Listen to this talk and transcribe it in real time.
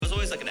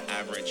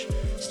average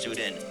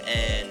student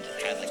and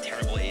had like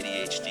terrible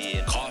ADHD.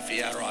 And coffee,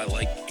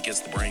 Adderall, it gets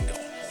the brain going.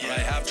 Yeah. But I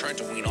have tried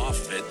to wean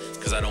off of it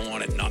because I don't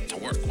want it not to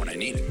work when I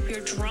need it.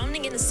 You're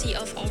drowning in the sea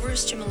of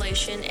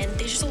overstimulation and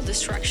digital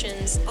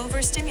distractions.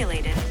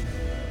 Overstimulated.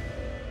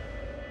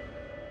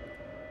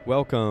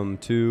 Welcome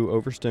to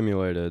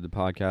Overstimulated, the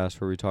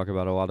podcast where we talk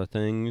about a lot of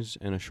things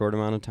in a short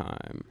amount of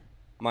time.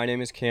 My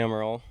name is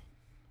Cameron.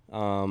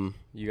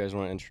 You guys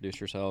want to introduce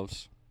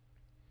yourselves?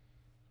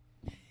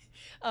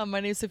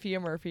 My name's Sophia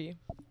Murphy.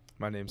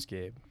 My name's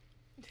Gabe.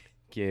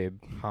 Gabe.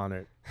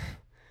 Honor.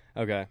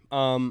 Okay.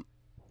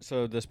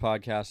 So this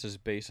podcast is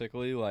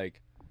basically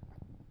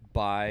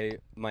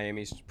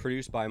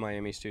produced by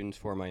Miami students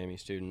for Miami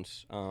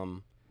students.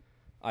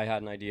 I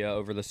had an idea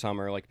over the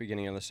summer,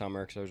 beginning of the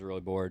summer, because I was really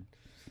bored.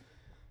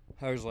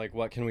 I was like,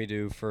 what can we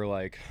do for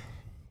like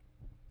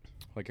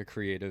a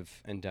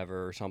creative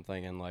endeavor or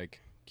something, and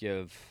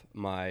give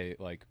my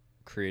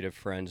creative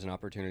friends an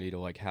opportunity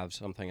to have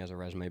something as a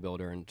resume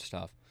builder and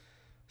stuff.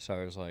 So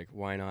I was like,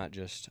 why not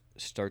just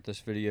start this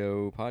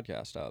video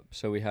podcast up?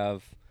 So we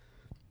have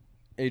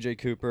AJ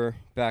Cooper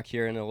back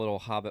here in a little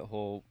hobbit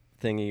hole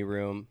thingy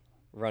room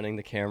running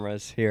the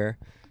cameras here.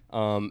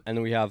 And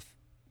then we have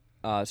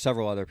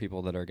several other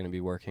people that are going to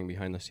be working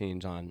behind the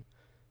scenes on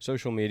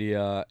social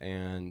media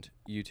and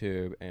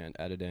YouTube and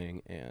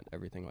editing and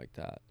everything like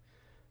that.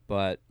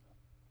 But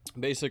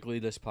basically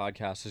this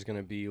podcast is going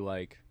to be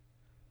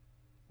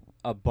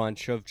a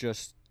bunch of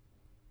just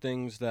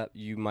things that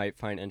you might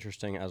find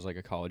interesting as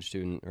a college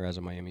student or as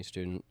a Miami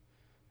student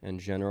in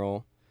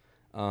general.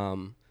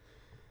 So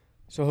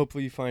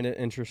hopefully you find it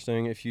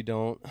interesting. If you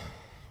don't,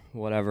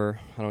 whatever.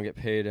 I don't get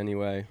paid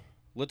anyway.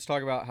 Let's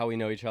talk about how we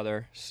know each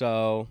other.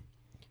 So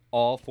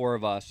all four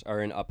of us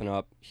are in Up and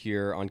Up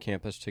here on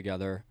campus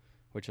together,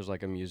 which is a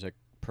music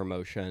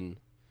promotion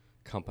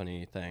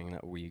company thing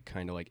that we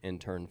kind of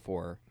intern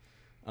for.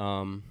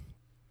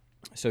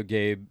 So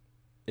Gabe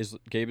is a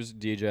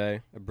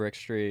DJ at Brick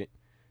Street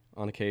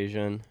on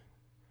occasion.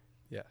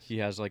 Yes. He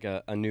has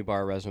a new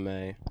bar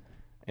resume,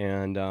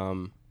 and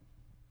I'm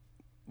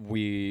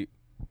the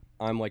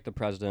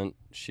president.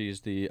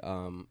 She's the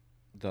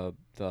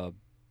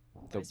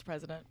Vice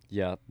president.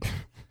 Yeah.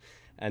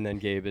 And then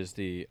Gabe is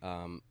the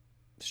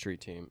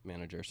street team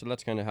manager. So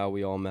that's kind of how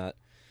we all met.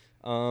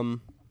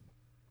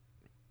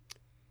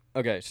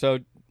 Okay, so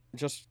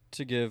just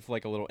to give a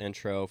little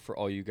intro for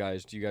all you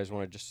guys, do you guys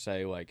want to just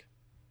say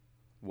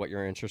what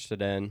you're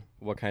interested in,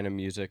 what kind of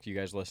music you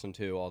guys listen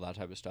to, all that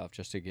type of stuff,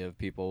 just to give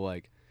people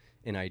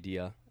an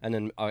idea? And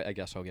then I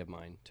guess I'll give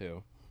mine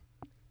too.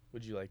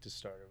 Would you like to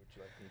start, or would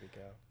you like me to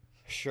go?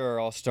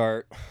 Sure, I'll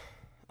start.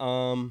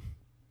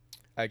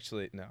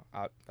 Actually, no,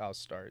 I'll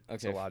start. Okay.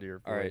 It's a lot of your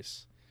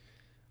voice.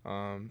 All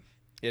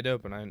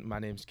right. My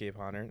name's Gabe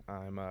Honor.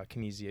 I'm a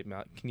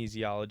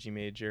kinesiology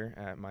major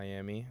at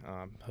Miami.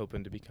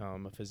 Hoping to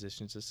become a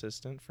physician's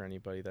assistant for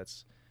anybody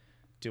that's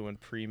doing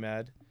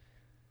pre-med.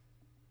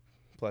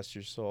 Bless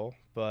your soul.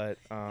 But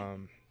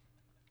in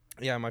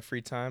my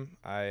free time,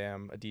 I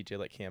am a DJ,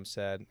 like Cam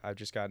said. I've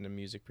just gotten into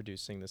music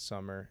producing this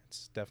summer.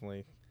 It's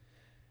definitely,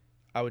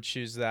 I would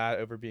choose that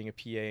over being a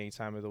PA any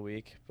time of the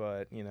week,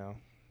 but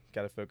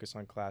got to focus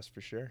on class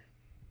for sure.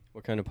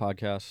 What kind of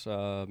podcasts,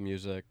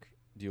 music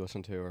do you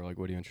listen to, or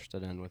what are you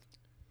interested in with?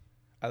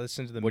 I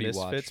listen to the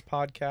Misfits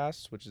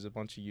podcast, which is a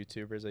bunch of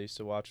YouTubers I used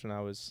to watch when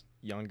I was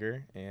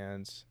younger,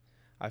 and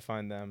I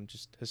find them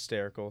just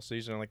hysterical. So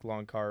usually on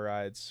long car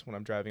rides when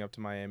I'm driving up to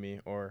Miami,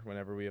 or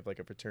whenever we have a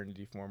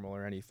fraternity formal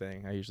or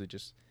anything, I usually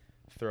just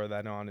throw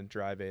that on and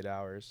drive 8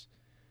 hours.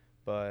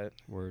 But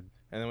Word.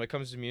 And then when it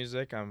comes to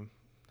music,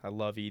 I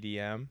love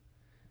EDM,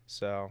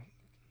 so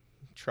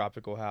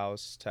tropical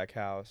house, tech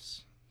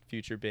house,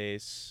 future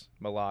bass,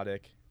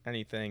 melodic,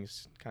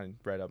 anything's kind of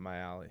right up my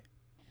alley.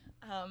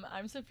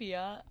 I'm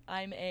Sophia.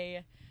 I'm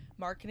a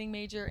marketing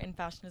major and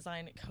fashion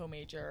design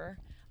co-major.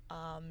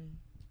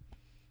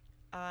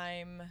 I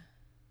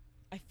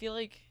feel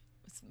like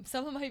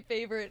some of my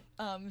favorite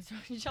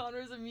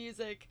genres of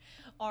music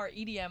are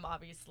EDM,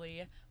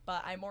 obviously,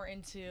 but I'm more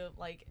into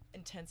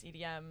intense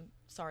EDM.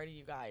 Sorry to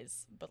you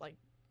guys, but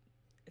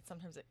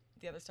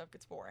the other stuff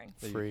gets boring.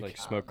 Freak.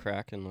 Smoke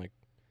crack and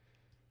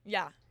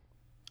Yeah.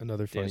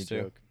 Another funny Dance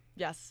too? joke.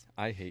 Yes.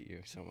 I hate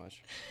you so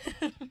much.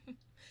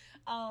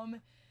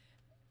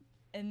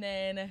 And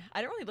then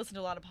I don't really listen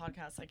to a lot of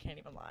podcasts, I can't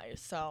even lie.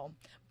 So,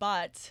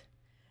 but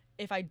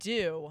if I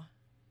do,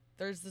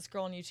 there's this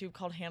girl on YouTube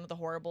called Hannah the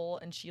Horrible,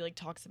 and she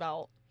talks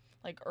about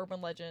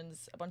urban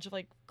legends, a bunch of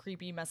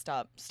creepy, messed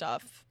up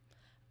stuff,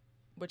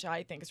 which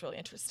I think is really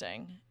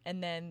interesting.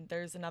 And then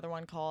there's another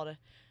one called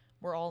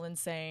We're All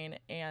Insane,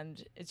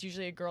 and it's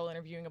usually a girl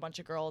interviewing a bunch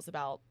of girls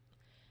about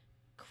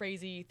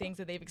crazy things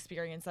that they've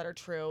experienced that are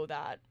true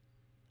that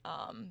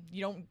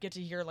you don't get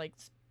to hear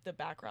the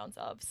backgrounds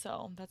of.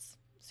 So that's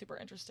super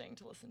interesting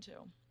to listen to.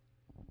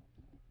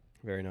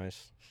 Very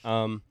nice.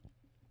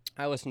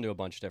 I listen to a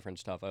bunch of different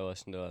stuff. I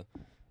listen to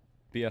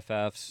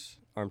BFFs,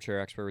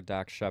 Armchair Expert with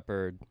Dax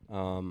Shepard.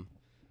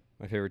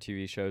 My favorite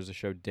TV show is the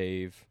show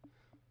Dave.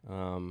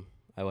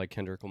 I like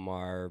Kendrick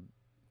Lamar.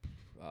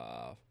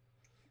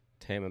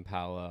 Tame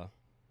Impala,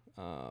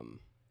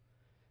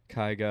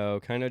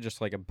 Kygo, kind of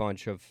just like a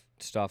bunch of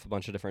stuff, a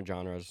bunch of different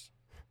genres.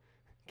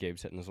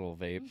 Gabe's hitting his little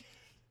vape.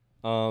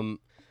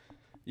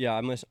 Yeah,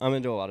 I'm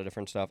into a lot of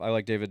different stuff. I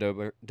like David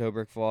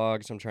Dobrik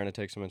vlogs. I'm trying to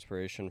take some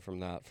inspiration from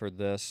that for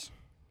this.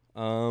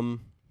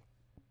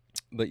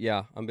 But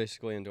yeah, I'm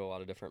basically into a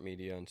lot of different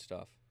media and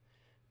stuff.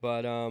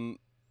 But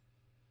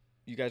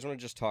you guys want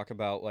to just talk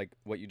about like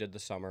what you did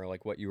this summer,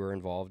 like what you were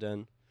involved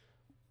in?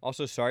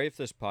 Also, sorry if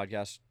this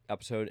podcast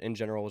episode in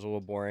general was a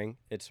little boring.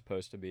 It's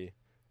supposed to be.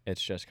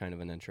 It's just kind of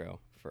an intro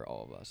for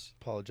all of us.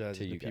 Apologize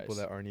to you the people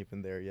guys. that aren't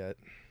even there yet.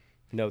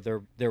 No,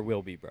 there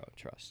will be, bro.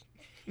 Trust.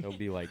 It'll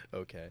be like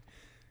Okay.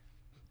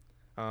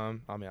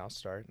 I'll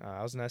start.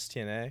 I was in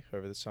STNA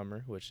over the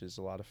summer, which is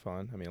a lot of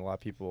fun. I mean, a lot of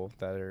people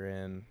that are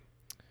in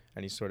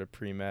any sort of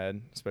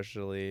pre-med,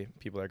 especially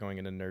people that are going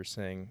into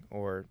nursing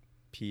or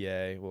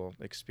PA, will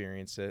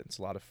experience it. It's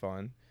a lot of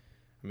fun.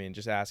 I mean,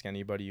 just ask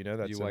anybody you know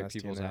that's you in wipe STNA.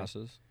 people's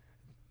asses.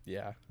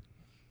 Yeah.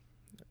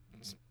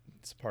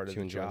 It's part Do of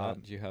you the enjoy job.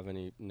 that? Do you have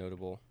any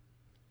notable?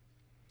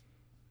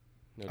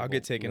 I'll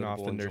get taken off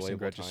the notable, nursing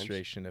enjoyable times?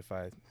 registration if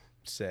I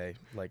say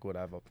like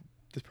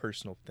the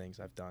personal things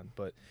I've done.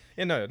 But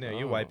no,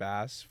 you wipe Oh.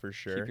 ass for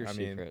sure. Keep your I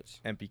mean,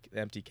 secrets.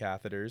 empty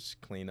catheters,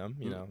 clean them,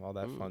 all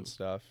that fun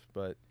stuff.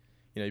 But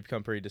you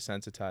become pretty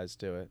desensitized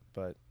to it.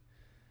 But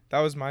that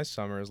was my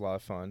summer. It was a lot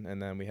of fun.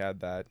 And then we had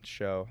that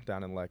show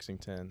down in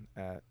Lexington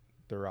at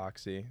the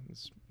Roxy.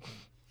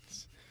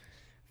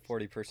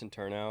 40-person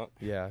turnout.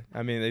 Yeah,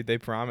 I mean they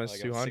promised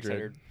Like a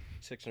 200.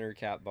 600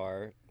 cap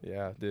bar.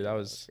 Yeah, dude, Yeah, that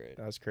that's great.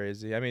 was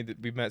crazy. I mean,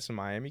 we met some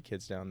Miami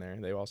kids down there.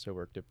 They also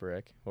worked at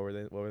Brick. What were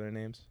their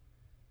names?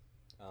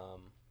 I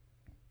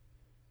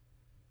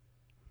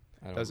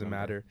don't Doesn't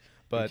remember. matter.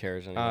 Who But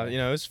cares anyway?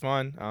 it was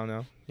fun. I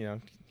don't know.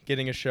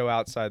 Getting a show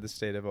outside the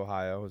state of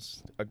Ohio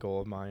was a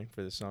goal of mine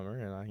for the summer,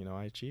 and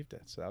I achieved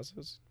it. So that was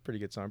a pretty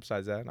good summer.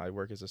 Besides that, I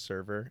work as a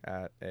server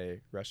at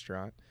a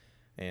restaurant,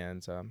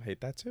 and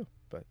hate that too.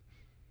 But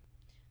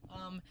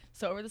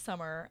So over the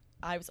summer,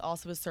 I was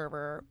also a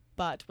server,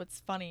 but what's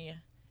funny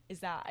is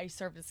that I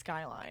served at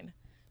Skyline.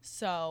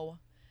 So,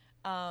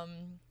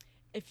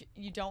 if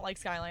you don't like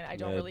Skyline, I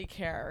don't Mid. really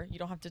care. You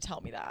don't have to tell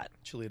me that.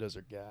 Cholitos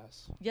are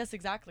gas. Yes,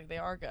 exactly. They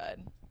are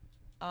good.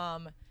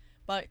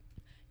 But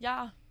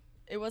yeah,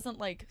 it wasn't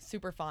like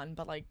super fun,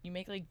 but like you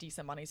make like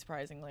decent money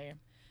surprisingly.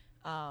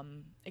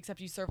 Except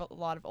you serve a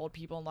lot of old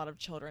people and a lot of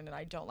children, and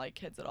I don't like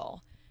kids at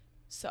all.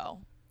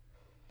 So,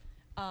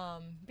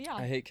 but yeah.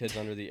 I hate kids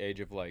under the age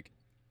of like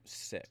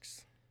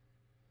 6.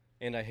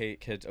 And I hate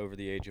kids over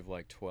the age of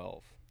like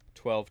 12.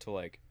 12 to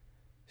like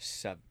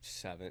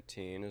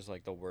 17 is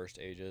like the worst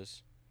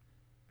ages.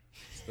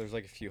 So there's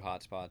like a few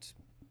hot spots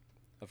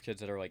of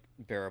kids that are like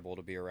bearable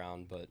to be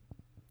around, but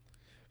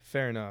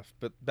Fair enough.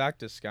 But back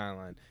to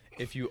Skyline.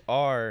 If you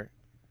are,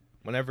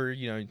 whenever,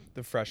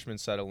 the freshmen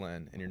settle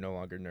in and you're no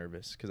longer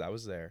nervous, because I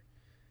was there,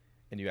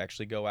 and you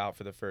actually go out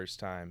for the first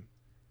time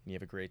and you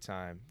have a great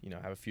time,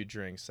 have a few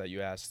drinks that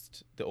you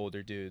asked the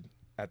older dude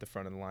at the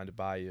front of the line to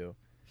buy you.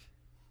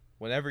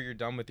 Whenever you're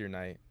done with your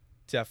night,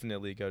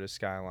 definitely go to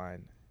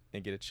Skyline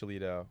and get a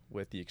Cholito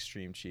with the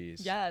extreme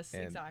cheese. Yes,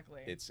 And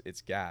exactly. It's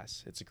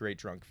gas. It's a great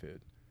drunk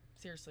food.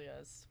 Seriously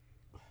is.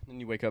 then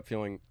you wake up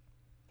feeling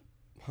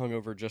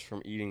hungover just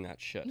from eating that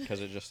shit because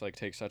it just like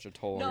takes such a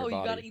toll on No, your you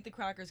body. gotta eat the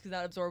crackers because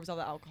that absorbs all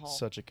the alcohol.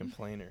 Such a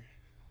complainer.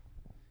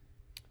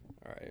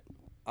 All right.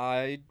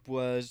 I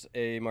was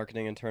a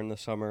marketing intern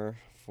this summer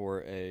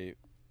for a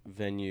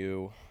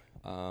venue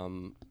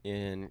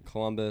in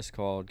Columbus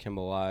called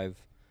Kimball Live.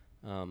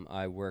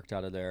 I worked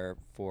out of there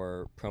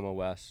for Promo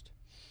West,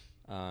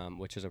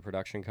 which is a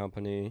production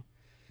company.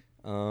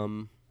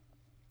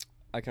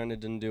 I kind of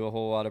didn't do a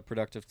whole lot of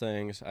productive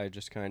things. I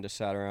just kind of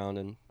sat around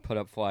and put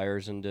up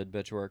flyers and did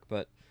bitch work,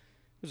 but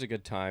it was a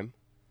good time.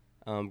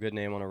 Good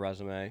name on a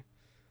resume.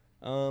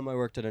 I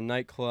worked at a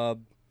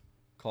nightclub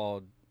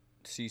called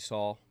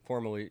Seesaw,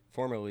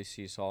 formerly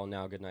Seesaw,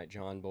 now Goodnight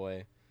John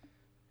Boy,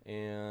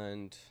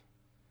 and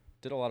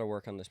did a lot of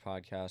work on this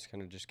podcast,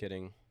 kind of just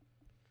getting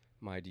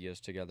my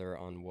ideas together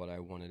on what I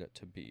wanted it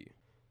to be.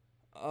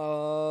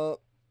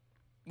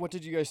 What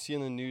did you guys see in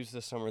the news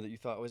this summer that you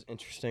thought was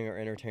interesting or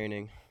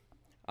entertaining?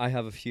 I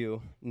have a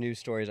few news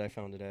stories I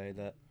found today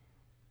that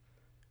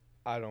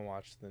I don't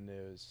watch the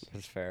news,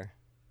 is fair.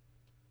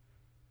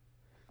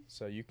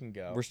 so you can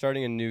go. We're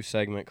starting a new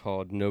segment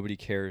called Nobody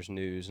Cares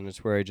News, and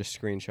it's where I just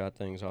screenshot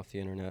things off the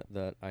internet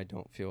that I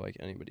don't feel like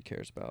anybody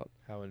cares about.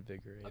 How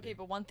invigorating. Okay,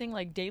 but one thing,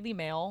 like Daily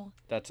Mail,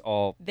 That's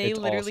all. they it's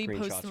all literally screenshots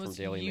post the from most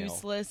Daily Mail.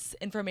 useless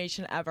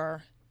information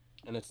ever.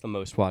 And it's the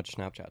most watched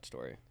Snapchat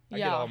story. I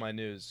get all my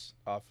news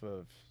off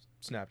of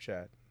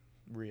Snapchat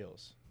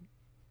Reels.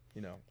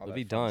 All It'll that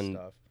be fun done.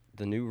 stuff.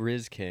 The new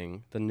Riz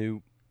King, the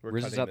new We're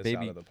Riz is cutting up this out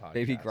baby, of the podcast.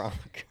 baby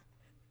Gronk.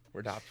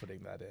 We're not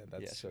putting that in.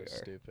 That's Yes, so we are.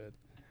 stupid.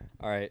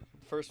 All right.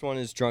 First one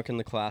is drunk in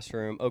the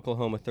classroom.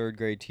 Oklahoma third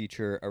grade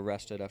teacher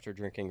arrested after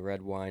drinking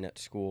red wine at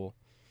school.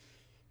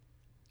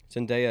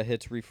 Zendaya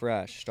hits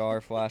refresh.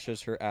 Star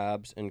flashes her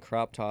abs in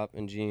crop top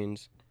and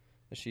jeans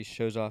as she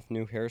shows off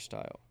new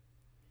hairstyle.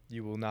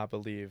 You will not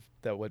believe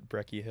that what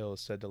Brecky Hill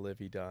said to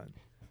Livy Dunn.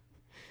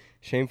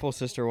 Shameful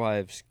sister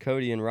wives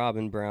Cody and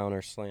Robin Brown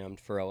are slammed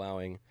for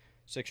allowing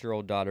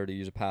 6-year-old daughter to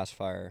use a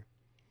pacifier.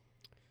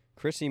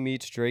 Chrissy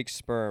meets Drake's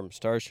sperm.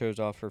 Star shows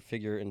off her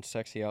figure in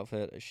sexy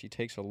outfit as she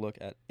takes a look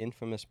at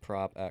infamous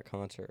prop at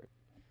concert.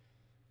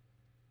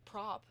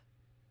 Prop.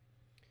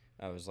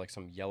 That was like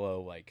some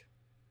yellow like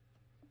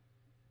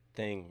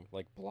thing,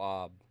 like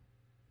blob,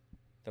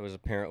 that was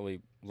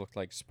apparently looked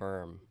like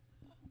sperm.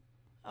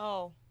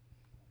 Oh.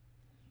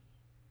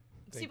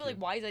 Thank See, but like,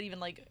 you. why is that even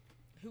like?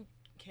 Who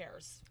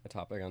cares? A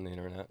topic on the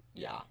internet.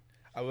 Yeah.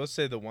 I will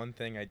say the one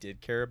thing I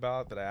did care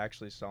about that I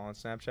actually saw on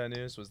Snapchat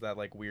News was that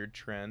like weird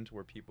trend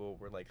where people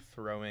were like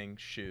throwing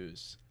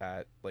shoes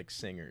at like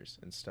singers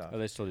and stuff. Oh,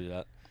 they still do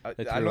that. I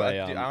they don't, threw I,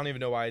 a, I don't even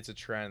know why it's a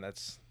trend.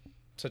 That's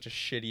such a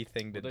shitty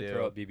thing to They do.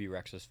 throw at BB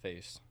Rex's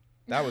face.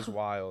 That was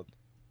wild.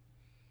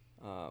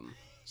 Um,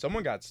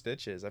 Someone got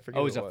stitches. I forget.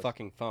 oh, it who was it a was.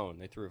 fucking phone.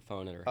 They threw a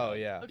phone at her. Oh head.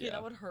 yeah. Okay, Yeah.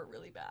 that would hurt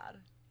really bad.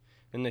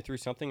 And they threw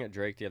something at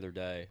Drake the other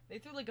day. They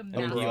threw like a And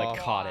massive he like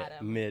Bro. caught ball it at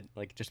him. mid,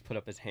 like just put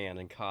up his hand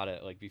and caught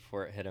it like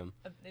before it hit him.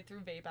 They threw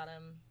vape at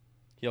him.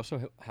 He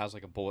also has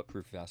like a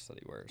bulletproof vest that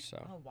he wears,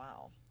 so Oh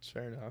wow.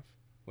 Fair enough.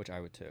 which I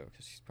would too,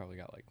 because he's probably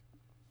got like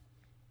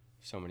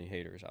so many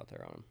haters out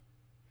there on him.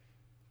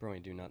 Bro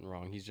ain't do nothing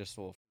wrong. He's just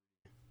a little.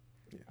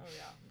 Oh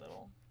yeah,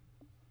 little.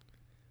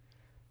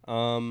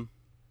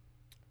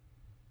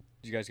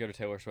 Did you guys go to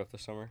Taylor Swift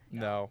this summer?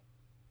 No.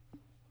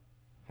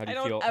 How do I you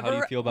don't feel? ever How do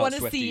you feel about want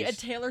to see a Swifties?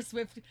 Taylor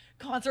Swift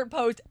concert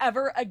post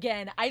ever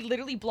again. I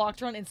literally blocked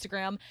her on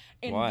Instagram,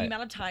 and Why? the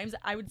amount of times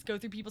I would go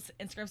through people's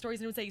Instagram stories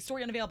and it would say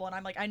 "story unavailable," and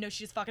I'm like, I know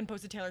she just fucking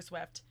posted Taylor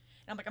Swift,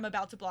 and I'm like, I'm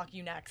about to block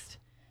you next.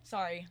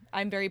 Sorry,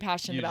 I'm very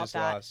passionate You about just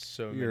that. lost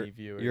so You're- many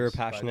viewers. you're a by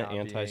passionate not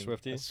being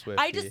anti-Swiftie? a Swiftie.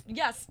 I just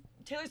yes,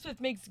 Taylor Swift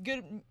makes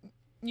good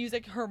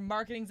music. Her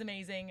marketing's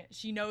amazing.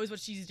 She knows what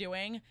she's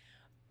doing,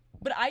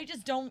 but I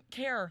just don't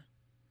care.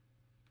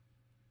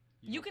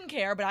 You can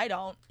care, but I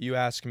don't. You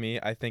ask me,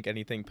 I think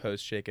anything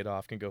post Shake It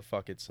Off can go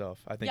fuck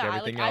itself. I think Yeah,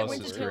 everything I else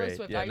went to is Taylor great.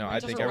 Swift. Yeah, I no, went I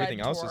to think her everything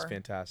Red else is tour.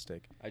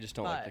 fantastic. I just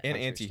don't like the And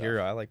country Anti-Hero,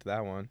 stuff. I liked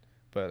that one.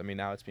 But I mean,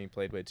 now it's being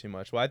played way too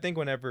much. Well, I think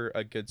whenever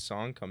a good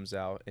song comes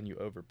out and you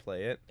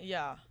overplay it,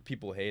 Yeah.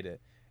 people hate it.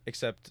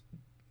 Except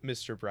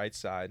Mr.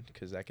 Brightside,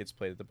 because that gets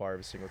played at the bar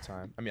every single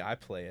time. I mean, I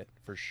play it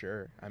for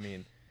sure. I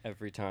mean,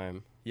 Every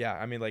time. yeah,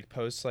 I mean, like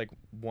post like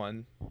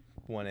 1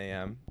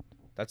 a.m.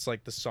 That's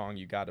like the song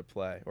you got to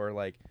play. Or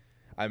like,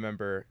 I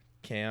remember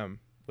Cam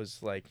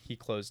was like, he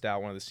closed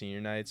out one of the senior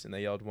nights and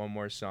they yelled one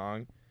more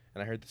song,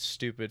 and I heard the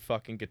stupid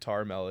fucking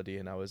guitar melody,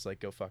 and I was like,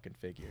 go fucking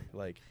figure.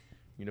 Like,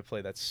 you know,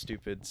 play that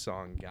stupid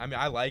song. I mean,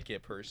 I like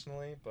it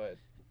personally, but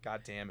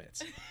god damn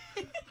it.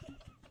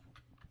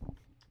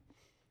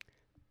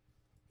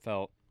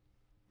 Felt.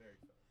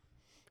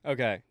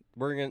 Okay,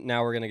 we're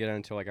gonna get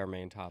into like our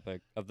main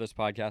topic of this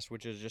podcast,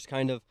 which is just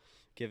kind of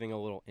giving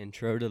a little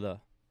intro to the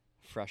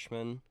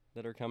freshmen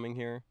that are coming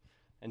here.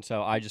 And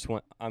so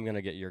I'm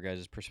gonna get your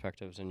guys'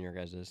 perspectives and your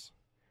guys'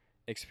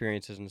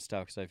 experiences and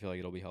stuff, because I feel like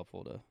it'll be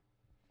helpful to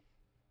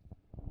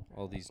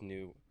all these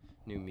new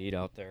meat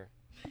out there.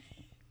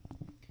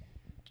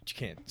 You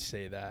can't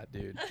say that,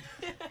 dude.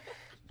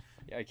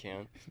 Yeah, I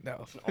can. No,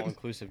 It's an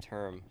all-inclusive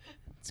term.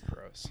 it's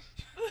gross.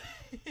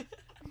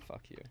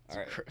 Fuck you. It's All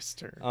right. a gross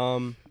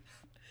term.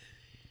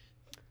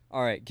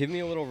 All right. Give me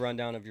a little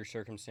rundown of your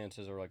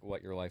circumstances, or like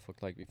what your life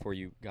looked like before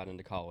you got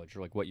into college,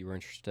 or like what you were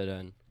interested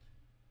in.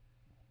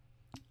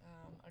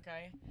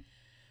 Okay.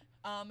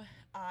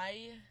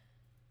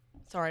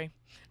 Sorry.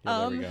 Yeah,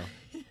 there we go.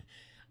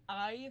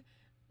 I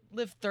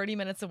live 30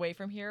 minutes away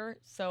from here,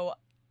 so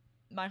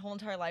my whole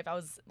entire life I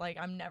was like,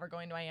 I'm never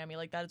going to Miami.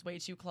 Like, that is way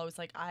too close.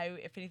 Like,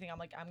 if anything, I'm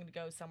like, I'm gonna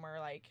go somewhere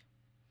like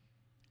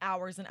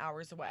hours and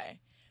hours away.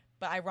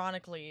 But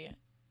ironically,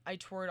 I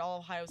toured all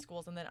Ohio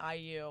schools and then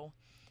IU.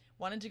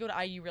 Wanted to go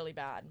to IU really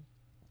bad.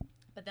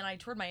 But then I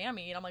toured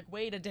Miami, and I'm like,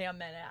 wait a damn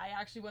minute. I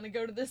actually want to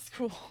go to this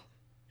school.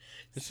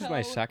 This is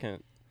my So-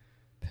 second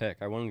pick.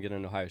 I wanted to get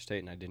into Ohio State,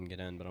 and I didn't get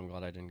in, but I'm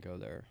glad I didn't go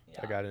there.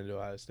 Yeah. I got into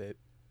Ohio State.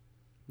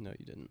 No,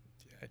 you didn't.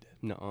 Yeah, I did.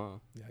 Nuh-uh.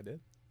 Yeah, I did.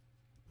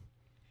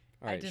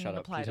 All right, I didn't shut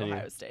up. apply Continue. to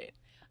Ohio State.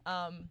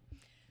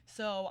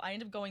 So I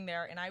ended up going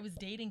there, and I was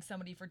dating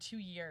somebody for 2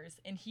 years,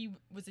 and he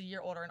was a year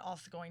older and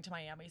also going to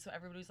Miami. So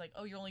everybody was like,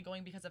 oh, you're only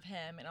going because of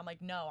him. And I'm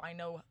like, no, I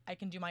know I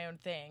can do my own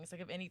things. Like,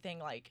 if anything,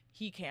 like,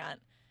 he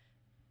can't,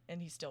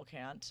 and he still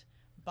can't.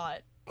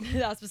 But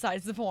that's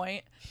besides the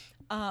point.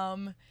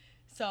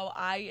 So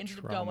I ended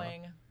up Trauma.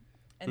 going,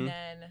 and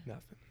then,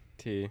 Nothing.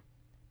 T.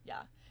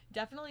 yeah,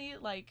 definitely,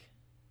 like,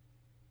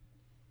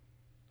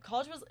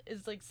 college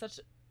is like such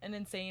an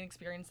insane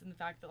experience in the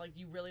fact that like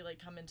you really like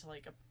come into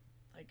like a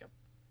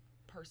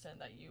person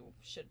that you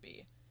should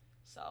be.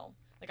 So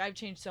like I've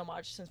changed so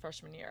much since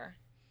freshman year,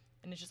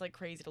 and it's just like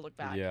crazy to look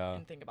back Yeah.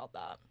 and think about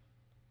that.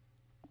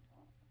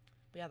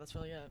 But yeah, that's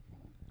really it.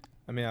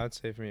 I mean, I would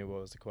say for me, what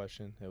was the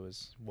question? It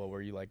was, what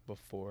were you like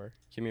before?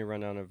 Give me a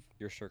rundown of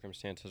your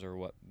circumstances, or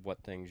what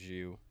things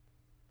you.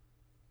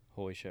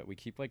 Holy shit! We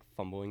keep like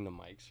fumbling the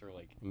mics or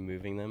like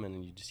moving them, and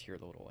then you just hear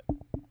the little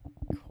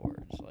like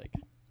chords. Like,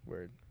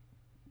 Word.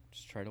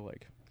 just try to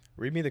like.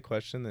 Read me the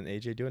question, then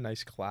AJ do a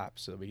nice clap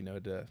so we know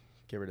to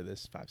get rid of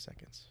this 5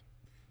 seconds.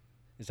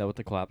 Is that what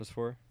the clap is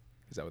for?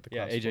 Is that what the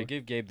Yeah, clap is AJ, for?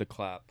 give Gabe the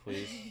clap,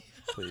 please.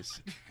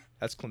 Please.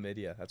 That's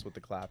chlamydia. That's what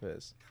the clap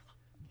is.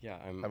 Yeah,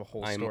 I have a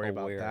whole story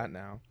about that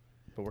now,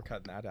 but we're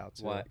cutting that out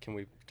too. What? Can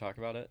we talk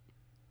about it?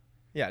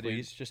 Yeah,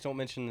 Please, dude. just don't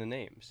mention the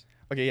names.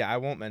 Okay, yeah, I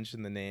won't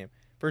mention the name.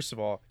 First of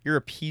all, you're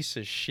a piece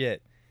of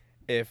shit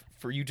if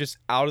for you just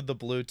out of the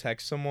blue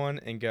text someone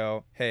and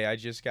go, "Hey, I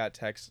just got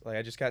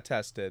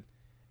tested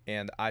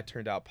and I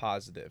turned out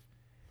positive."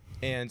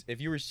 And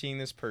if you were seeing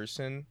this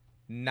person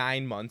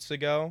 9 months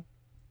ago,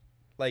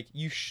 like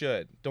you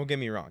should, don't get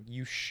me wrong,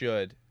 you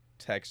should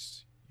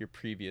text your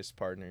previous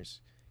partners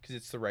because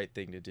it's the right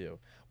thing to do.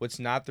 What's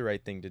not the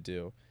right thing to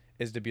do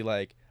is to be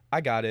like,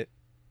 "I got it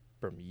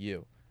from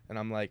you." And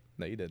I'm like,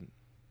 "No, you didn't."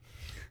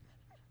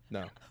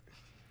 No.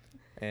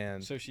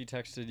 And So she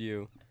texted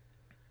you.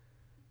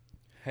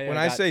 Hey, when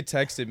I say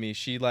texted me,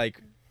 she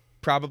like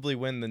probably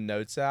went in the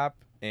notes app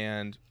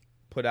and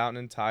put out an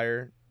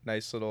entire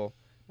nice little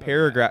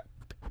paragraph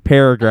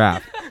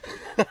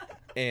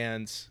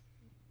and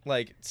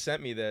like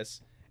sent me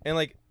this. And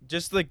like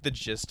just like the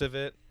gist of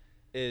it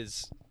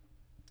is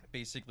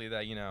basically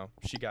that, you know,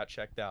 she got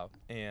checked out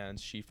and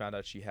she found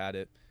out she had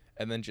it,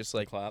 and then just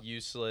like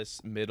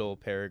useless middle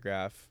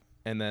paragraph,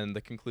 and then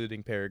the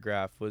concluding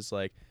paragraph was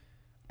like,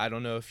 "I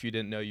don't know if you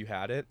didn't know you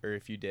had it or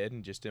if you did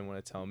and just didn't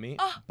want to tell me,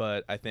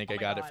 but I think I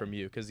got it from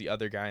you because the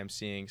other guy I'm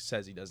seeing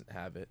says he doesn't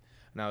have it."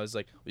 And I was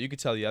like, "Well, you could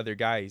tell the other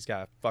guy he's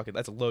got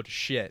that's a load of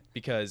shit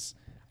because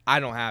I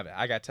don't have it.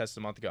 I got tested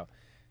a month ago."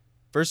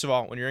 First of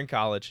all, when you're in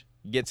college,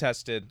 you get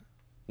tested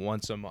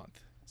once a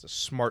month. It's a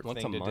smart thing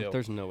to do. Once a month?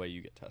 There's no way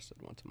you get tested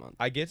once a month.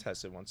 I get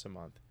tested once a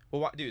month.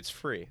 Well, dude, it's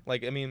free.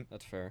 Like, I mean,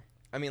 that's fair.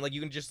 I mean, like,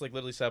 you can just like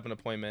literally set up an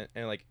appointment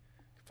and like,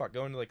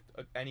 go into like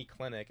any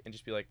clinic and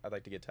just be like, "I'd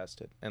like to get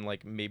tested," and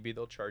like maybe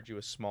they'll charge you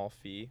a small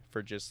fee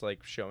for just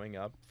like showing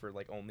up for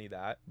like only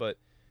that. But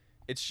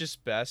it's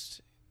just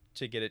best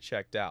to get it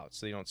checked out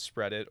so you don't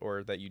spread it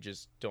or that you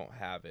just don't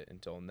have it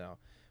until no.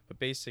 But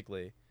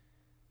basically,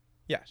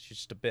 yeah, she's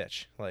just a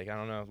bitch. Like, I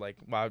don't know, like,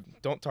 wow,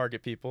 don't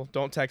target people.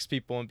 Don't text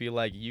people and be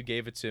like, "You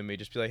gave it to me."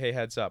 Just be like, "Hey,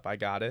 heads up, I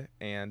got it,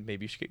 and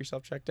maybe you should get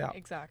yourself checked out."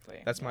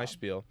 Exactly. That's my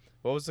spiel.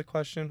 What was the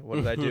question? What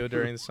did I do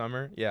during the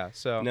summer? Yeah,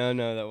 so. No,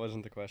 that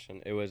wasn't the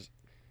question. It was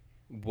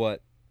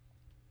what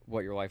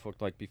your life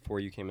looked like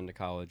before you came into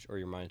college, or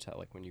your mindset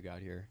like when you got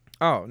here.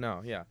 Oh,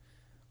 no, yeah.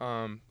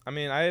 I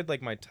mean, I had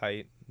like my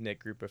tight-knit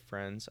group of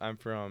friends. I'm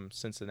from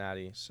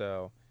Cincinnati,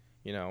 so,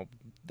 you know,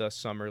 the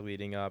summer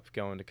leading up,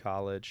 going to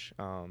college,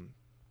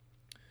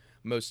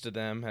 most of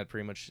them had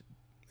pretty much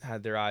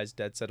had their eyes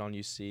dead set on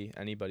UC.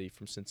 Anybody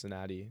from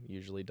Cincinnati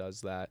usually does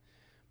that.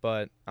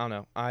 But I don't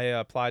know. I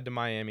applied to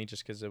Miami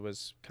just because it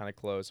was kind of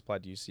close.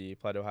 Applied to UC,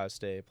 applied to Ohio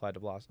State, applied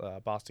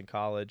to Boston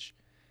College.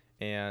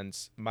 And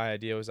my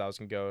idea was I was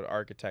going to go to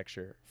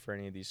architecture for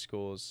any of these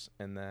schools.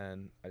 And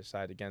then I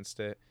decided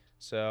against it.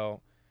 So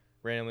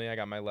randomly I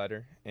got my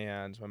letter.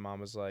 And my mom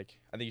was like,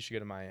 "I think you should go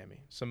to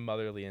Miami." Some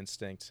motherly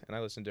instinct. And I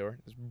listened to her.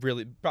 It's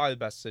really probably the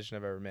best decision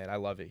I've ever made. I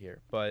love it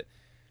here. But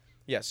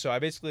yeah, so I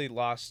basically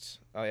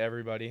lost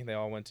everybody. They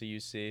all went to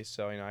UC.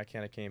 So, you know, I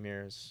kind of came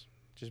here as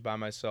just by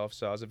myself.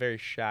 So I was a very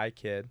shy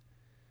kid.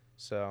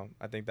 So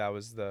I think that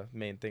was the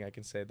main thing I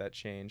can say that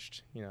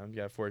changed. You know, you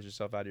got to force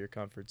yourself out of your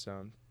comfort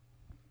zone.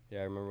 Yeah,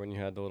 I remember when you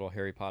had the little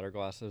Harry Potter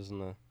glasses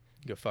and the...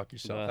 Go fuck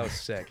yourself. That was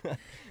sick.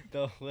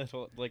 The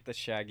little, like the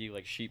shaggy,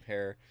 like sheep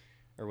hair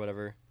or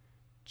whatever.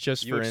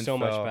 Just you for look info. so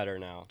much better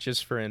now.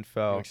 Just for You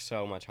info. look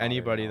so much hotter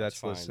Anybody now, that's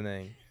it's fine.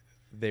 listening,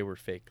 they were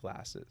fake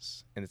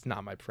glasses. And it's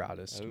not my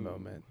proudest Ooh.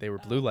 moment. They were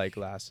blue light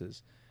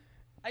glasses.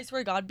 I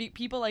swear to God,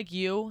 people like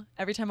you,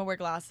 every time I wear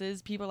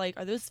glasses, people are like,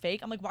 "Are those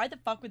fake?" I'm like, why the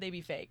fuck would they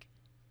be fake?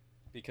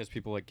 Because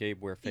people like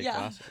Gabe wear fake Yeah.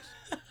 glasses.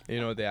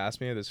 You know what they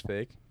asked me? Are this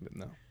fake? But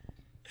no.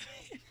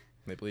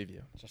 They believe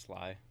you. Just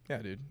lie. Yeah,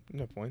 dude.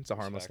 No point. It's a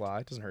harmless Respect. lie.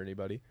 It doesn't hurt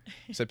anybody.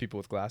 Except people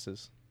with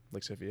glasses,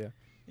 like Sophia.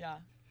 Yeah,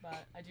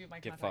 but I do have my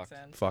Get contacts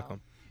fucked. in. Fuck so.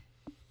 them.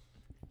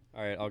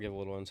 All right, I'll give a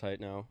little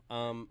insight now.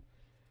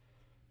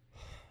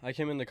 I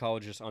came into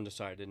college just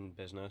undecided in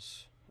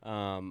business.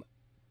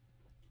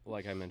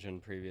 Like I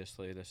mentioned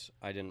previously,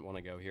 I didn't want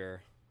to go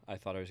here. I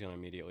thought I was going to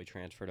immediately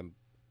transfer to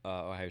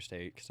Ohio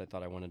State because I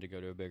thought I wanted to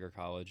go to a bigger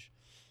college.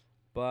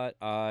 But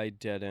I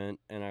didn't,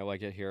 and I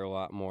like it here a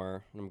lot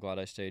more, and I'm glad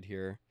I stayed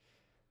here.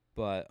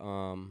 But,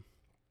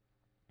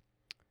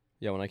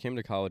 yeah, when I came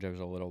to college, I was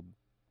a little...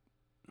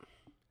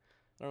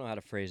 I don't know how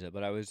to phrase it,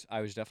 but I was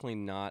definitely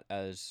not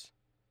as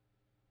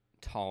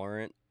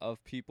tolerant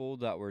of people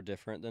that were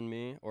different than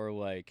me, or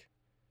like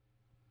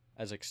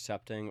as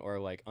accepting or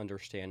like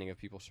understanding of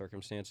people's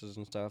circumstances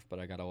and stuff, but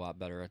I got a lot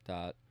better at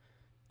that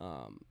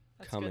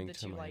That's coming good that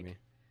to you Miami. like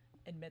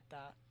admit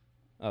that.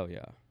 Oh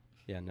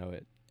yeah, no,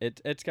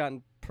 it's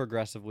gotten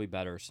progressively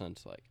better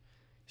since like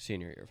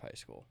senior year of high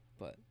school,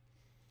 but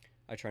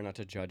I try not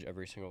to judge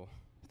every single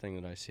thing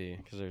that I see,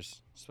 because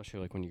there's,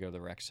 especially like when you go to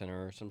the rec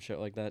center or some shit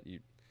like that, you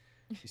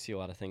see a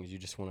lot of things you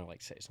just want to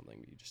like say something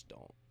but you just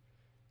don't.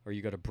 Or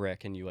you go to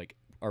Brick and you like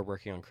are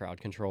working on crowd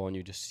control and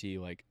you just see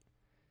like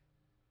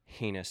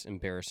heinous,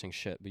 embarrassing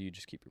shit, but you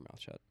just keep your mouth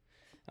shut.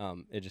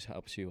 It just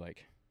helps you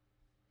like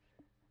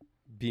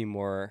be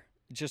more,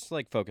 just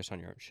like focus on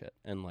your own shit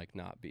and like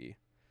not be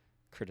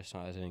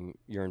criticizing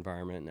your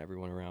environment and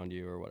everyone around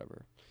you or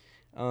whatever.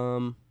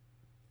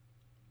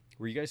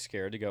 Were you guys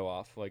scared to go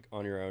off like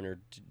on your own, or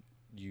did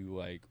you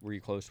like were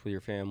you close with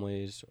your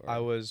families? Or? I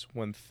was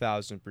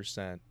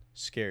 1,000%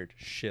 scared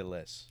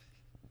shitless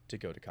to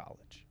go to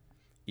college,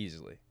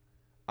 easily.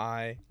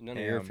 None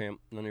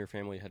of your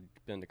family had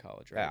been to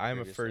college, right? I'm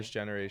a previously? first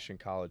generation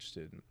college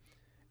student,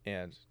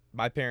 and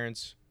my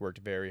parents worked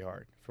very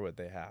hard for what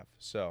they have.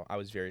 So I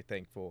was very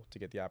thankful to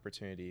get the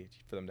opportunity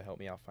for them to help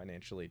me out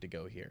financially to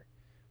go here.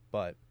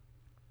 But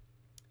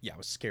yeah, I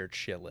was scared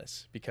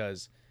shitless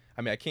because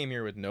I came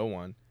here with no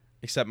one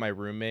except my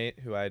roommate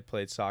who I had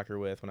played soccer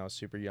with when I was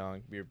super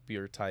young. We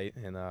were tight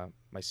in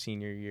my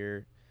senior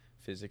year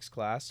physics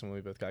class, and when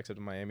we both got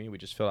accepted to Miami, we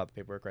just filled out the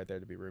paperwork right there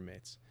to be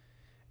roommates.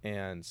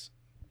 And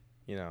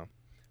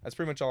that's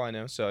pretty much all I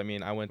know. So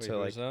I went to who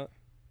like was that?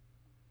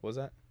 What was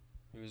that?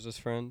 Who was this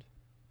friend?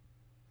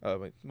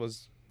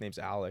 His name's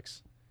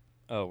Alex.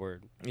 Oh,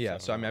 word. Yeah,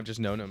 so I've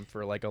just known him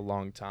for like a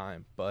long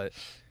time, but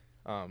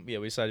we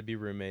decided to be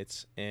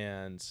roommates,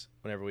 and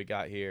whenever we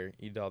got here,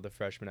 he did all the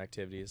freshman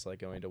activities like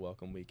going to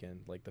welcome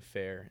weekend, like the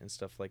fair and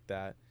stuff like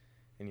that,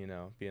 and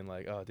being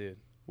like, oh dude,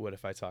 what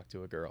if I talk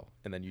to a girl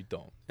and then you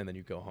don't, and then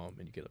you go home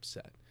and you get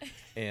upset.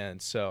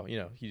 And so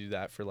you do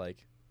that for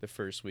like the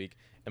first week.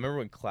 I remember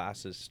when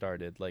classes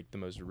started, like the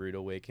most rude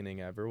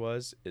awakening ever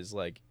is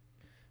like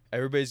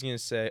everybody's going to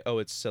say, oh,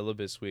 it's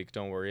syllabus week,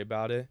 don't worry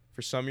about it.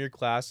 For some of your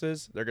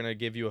classes, they're going to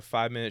give you a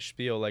 5-minute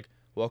spiel like,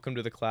 welcome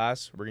to the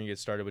class, we're going to get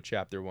started with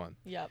chapter 1.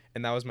 Yep.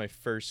 And that was my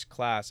first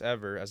class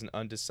ever as an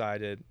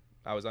undecided.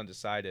 I was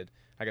undecided.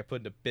 I got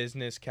put into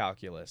business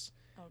calculus.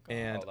 Oh, God.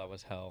 And that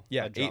was hell.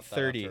 yeah, I dropped that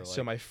 8:30. after,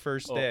 So my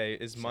first day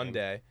is same.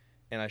 Monday,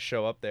 and I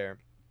show up there,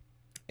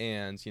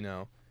 and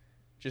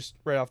just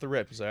right off the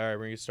rip, it's like, all right,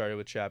 we're gonna get started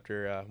with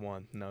chapter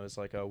 1. And I was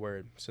like, oh,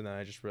 word. So then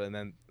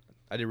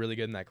I did really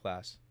good in that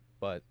class,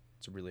 but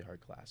it's a really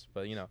hard class.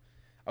 But I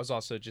was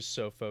also just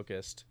so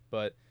focused.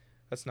 But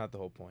that's not the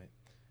whole point.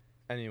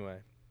 Anyway,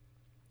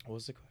 what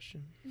was the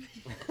question?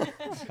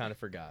 I kind of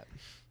forgot.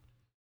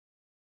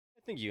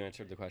 I think you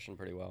answered the question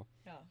pretty well.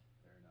 Yeah.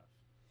 Fair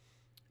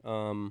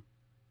enough.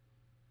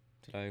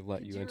 Did I let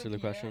Could you you answer the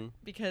repeat it? question?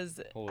 Because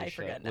Holy I shit.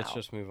 forget now. Let's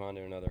just move on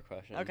to another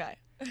question. Okay.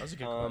 That was a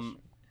good question.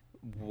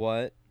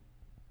 What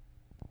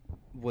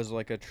was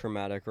like a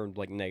traumatic or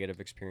like negative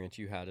experience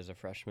you had as a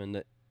freshman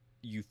that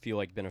you feel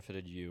like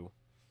benefited you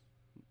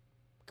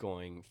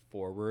going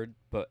forward,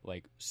 but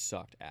like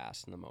sucked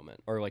ass in the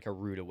moment, or like a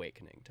rude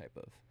awakening type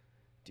of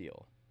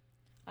deal?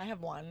 I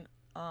have one.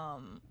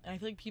 And I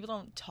feel like people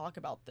don't talk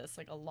about this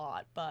like a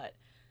lot, but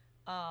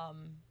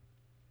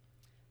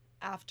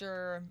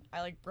after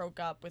I like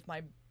broke up with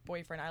my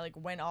boyfriend, I like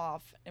went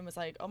off and was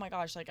like, oh my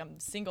gosh, like I'm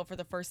single for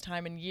the first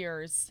time in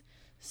years.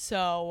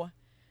 So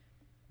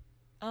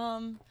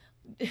can't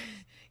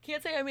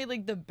say I made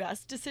like the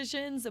best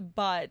decisions,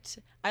 but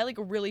I like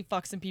really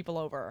fucked some people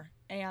over,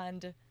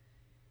 and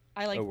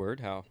I like A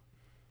word? How?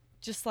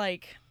 just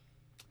like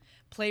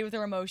play with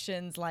their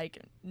emotions like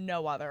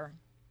no other.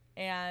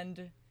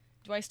 And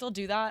do I still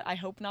do that? I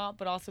hope not,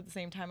 but also at the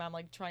same time I'm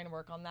like trying to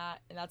work on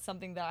that, and that's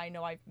something that I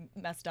know I've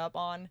messed up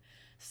on.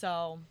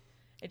 So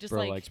it just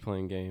Bro like likes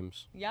playing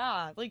games.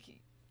 yeah, like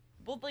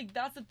well, like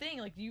that's the thing,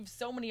 like you have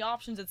so many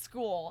options at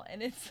school,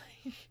 and it's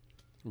like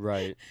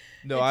Right.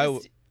 No,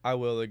 I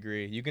will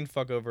agree. You can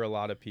fuck over a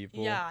lot of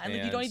people. yeah, and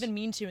like you don't even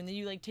mean to, and then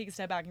you like take a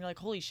step back and you're like,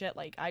 holy shit,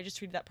 like I just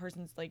treated that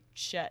person's like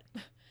shit.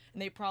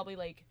 And they probably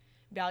like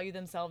value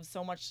themselves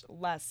so much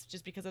less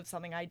just because of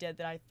something I did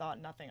that I thought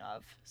nothing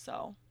of.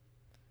 So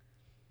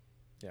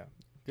Yeah.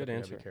 Good definitely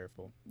answer. Be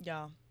careful.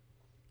 yeah.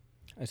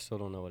 I still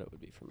don't know what it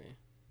would be for me.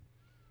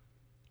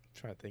 I'm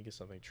trying to think of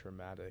something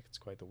traumatic. It's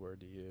quite the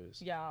word to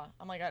use. Yeah,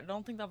 I'm like, I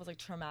don't think that was like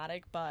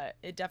traumatic, but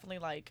it definitely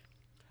like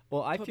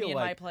Well, I put feel me in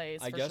like my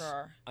place for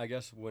sure. I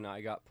guess when I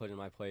got put in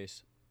my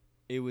place,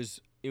 it was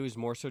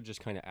more so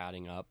just kind of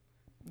adding up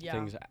Yeah.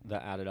 things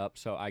that added up.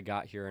 So I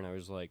got here and I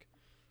was like,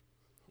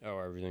 oh,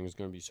 everything's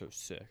gonna be so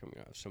sick. I'm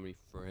gonna have so many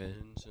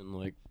friends and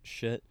like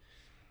shit.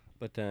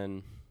 But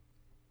then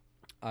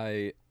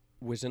I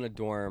was in a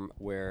dorm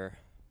where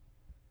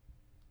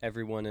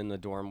everyone in the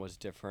dorm was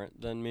different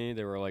than me.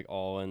 They were like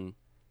all in.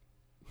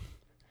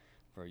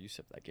 Bro, you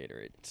sip that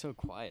Gatorade. It's so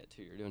quiet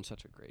too. You're doing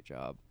such a great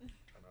job.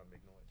 Try not to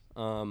make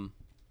noise.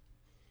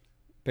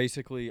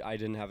 Basically, I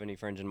didn't have any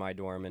friends in my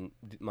dorm, and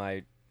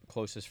my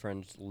closest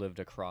friends lived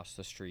across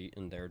the street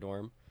in their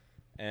dorm,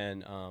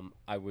 and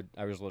I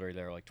was literally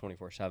there like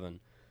 24/7.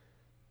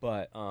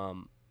 But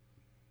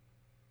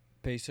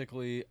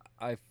basically,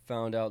 I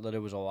found out that it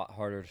was a lot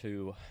harder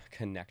to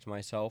connect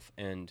myself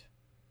and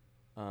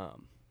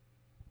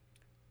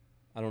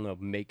I don't know,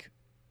 make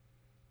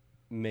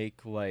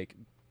like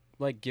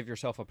give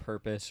yourself a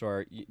purpose,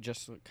 or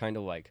just kind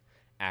of like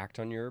act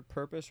on your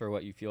purpose or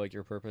what you feel like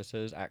your purpose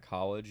is at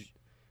college,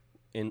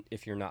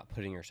 if you're not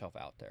putting yourself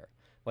out there.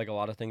 Like a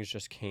lot of things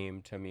just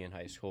came to me in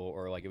high school,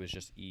 or like it was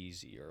just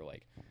easy, or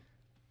like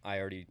I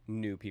already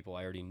knew people,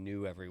 I already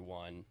knew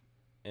everyone,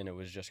 and it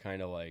was just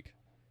kind of like,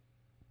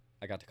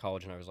 I got to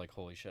college and I was like,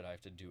 holy shit, I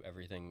have to do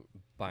everything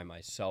by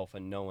myself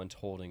and no one's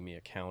holding me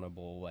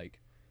accountable. Like,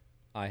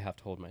 I have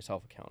to hold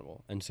myself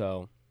accountable. And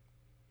so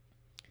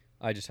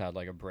I just had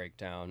like a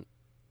breakdown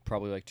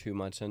probably like 2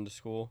 months into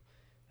school.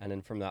 And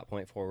then from that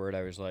point forward,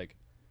 I was like,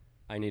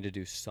 I need to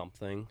do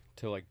something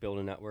to like build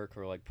a network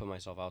or like put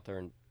myself out there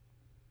and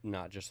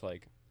not just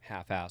like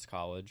half-ass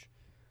college.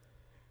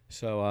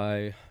 So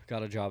I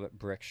got a job at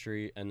Brick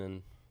Street and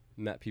then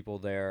met people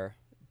there,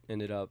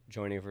 ended up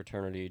joining a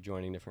fraternity,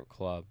 joining different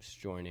clubs,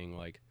 joining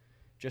like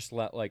just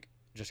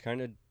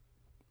kind of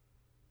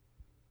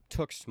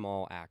took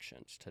small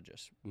actions to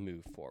just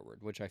move forward,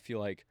 which I feel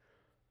like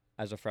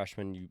as a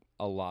freshman,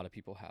 a lot of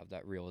people have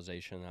that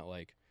realization that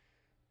like,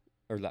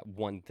 or that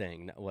one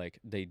thing that like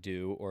they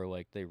do or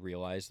like they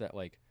realize that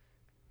like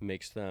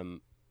makes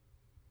them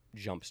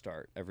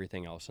jumpstart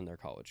everything else in their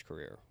college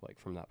career, like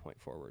from that point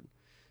forward.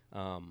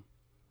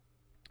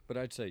 But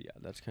I'd say, yeah,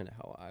 that's kind of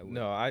how I would.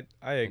 No, I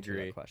answer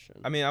agree. that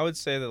question. I mean, I would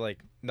say that like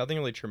nothing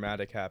really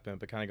traumatic happened,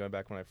 but kind of going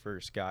back when I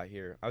first got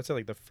here, I would say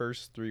like the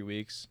first 3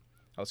 weeks,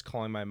 I was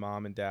calling my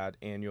mom and dad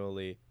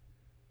annually,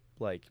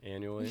 like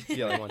Annually?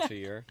 Yeah, like once a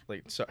year?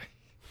 like sorry.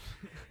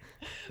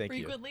 Thank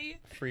Frequently? you.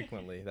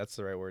 Frequently. That's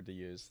the right word to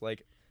use.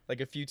 Like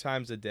a few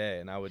times a day,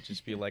 and I would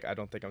just be like, I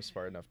don't think I'm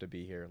smart enough to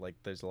be here. Like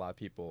there's a lot of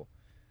people,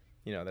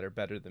 that are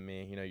better than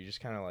me. You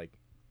just kind of like,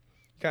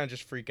 you kind of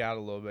just freak out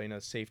a little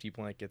bit. Safety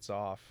blanket gets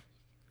off.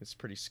 It's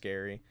pretty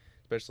scary,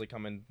 especially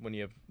coming when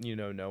you have,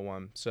 no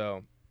one.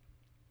 So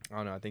I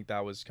don't know. I think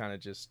that was kind of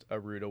just a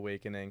rude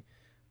awakening.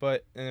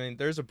 But I mean,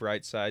 there's a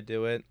bright side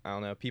to it. I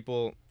don't know.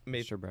 People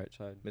may Mr.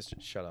 Brightside. Mr.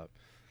 Shut up.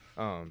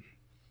 I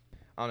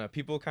don't know.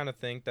 People kind of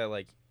think that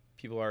like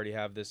people already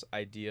have this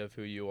idea of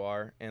who you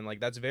are, and like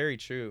that's very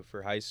true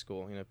for high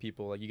school.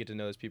 People like you get to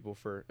know those people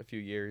for a few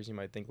years. You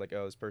might think like,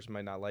 oh, this person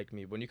might not like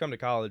me. But when you come to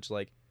college,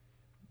 like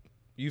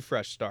you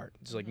fresh start.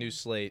 It's like new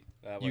slate.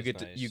 That You was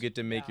get nice.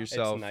 to make Yeah.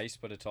 yourself. It's nice,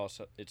 but it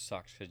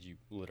sucks because you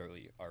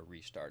literally are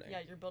restarting. Yeah,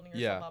 you're building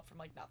yourself Yeah. up from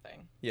like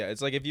nothing. Yeah,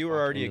 it's like if you were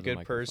Talk already a into the good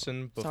microphone.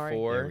 person Sorry.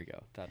 before. There we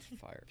go. That's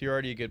fire. If you're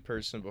already a good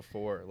person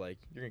before, like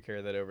you're gonna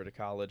carry that over to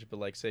college. But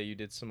like, say you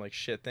did some like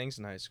shit things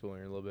in high school and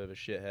you're a little bit of a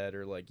shithead,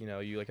 or like you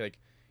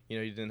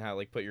you didn't have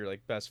like put your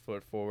like best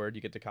foot forward.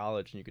 You get to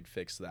college and you could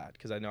fix that.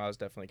 Because I know I was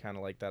definitely kind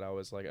of like that. I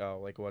was like, oh,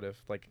 like what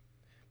if like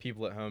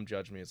people at home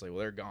judge me? It's like, well,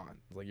 they're gone.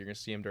 Like you're gonna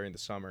see them during the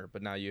summer,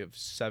 but now you have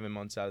 7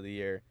 months out of the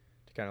year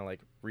to kind of like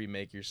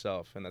remake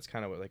yourself, and that's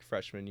kind of what like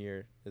freshman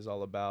year is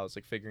all about. It's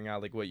like figuring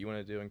out like what you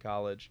want to do in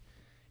college,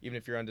 even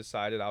if you're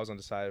undecided. I was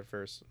undecided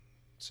first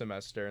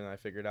semester, and then I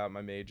figured out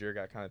my major,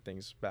 got kind of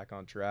things back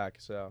on track.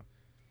 So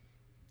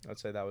I'd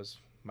say that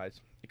was my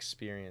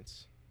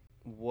experience.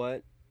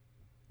 What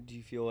do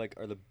you feel like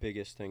are the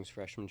biggest things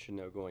freshmen should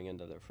know going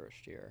into their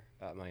first year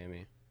at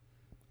Miami?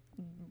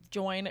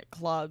 Join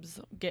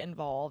clubs, get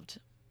involved.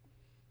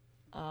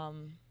 Yeah, I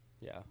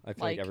feel like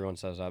Like- everyone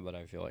says that, but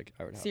I feel like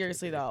I would have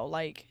Seriously to agree. though,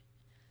 like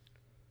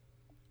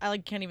I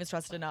like can't even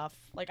stress it enough.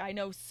 Like I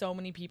know so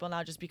many people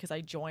now just because I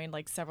joined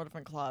like several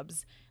different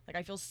clubs. Like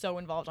I feel so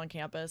involved on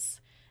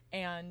campus,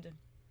 and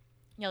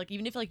yeah, like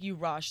even if like you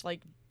rush,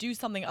 like do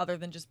something other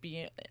than just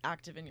being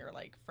active in your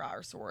like frat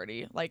or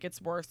sorority. Like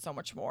it's worth so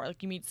much more.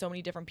 Like you meet so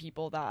many different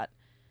people that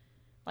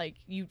like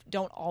you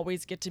don't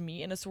always get to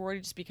meet in a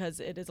sorority just because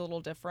it is a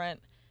little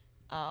different.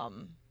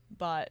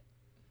 But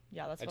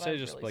yeah, that's I'd what say I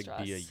just really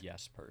like be a stress.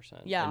 yes person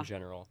Yeah. in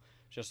general.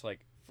 Just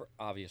like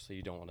obviously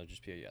you don't want to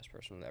just be a yes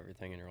person with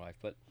everything in your life,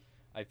 but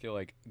I feel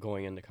like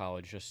going into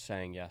college just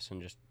saying yes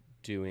and just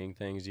doing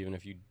things even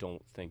if you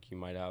don't think you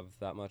might have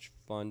that much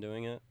fun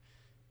doing it.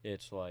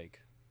 It's like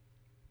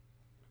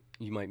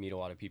you might meet a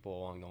lot of people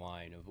along the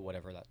line of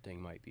whatever that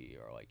thing might be,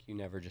 or like you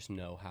never just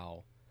know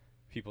how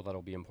people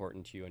that'll be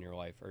important to you in your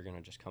life are going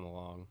to just come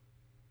along.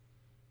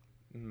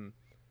 Mm-hmm.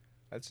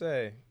 I'd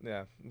say,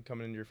 yeah,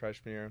 coming into your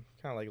freshman year,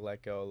 kind of like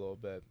let go a little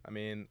bit. I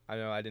mean, I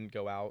know I didn't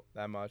go out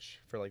that much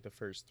for like the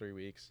first 3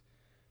 weeks,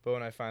 but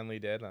when I finally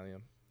did, I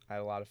had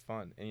a lot of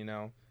fun. And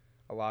a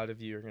lot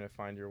of you are gonna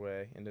find your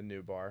way into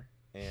New Bar,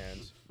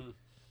 and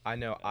I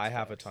know I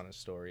have facts. a ton of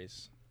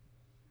stories.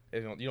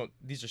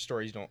 These are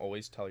stories you don't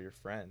always tell your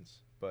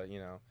friends, but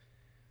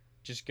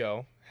just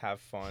go, have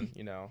fun.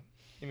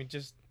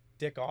 Just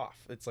dick off.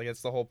 It's like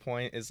it's the whole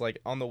point. Is like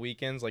on the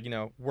weekends, like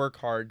work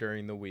hard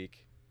during the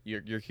week.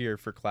 You're here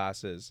for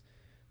classes,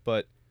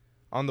 but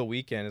on the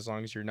weekend, as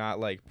long as you're not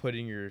like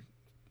putting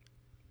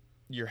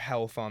your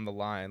health on the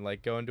line,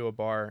 like go into a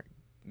bar,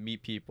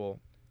 meet people,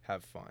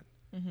 have fun.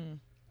 Mm-hmm.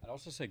 I'd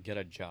also say get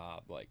a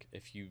job. Like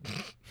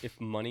if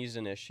money's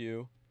an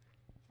issue,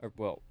 or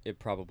well, it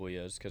probably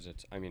is because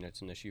it's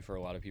an issue for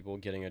a lot of people.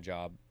 Getting a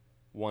job,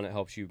 one, it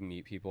helps you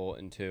meet people,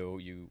 and two,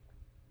 you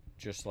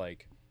just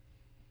like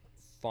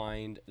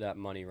find that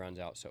money runs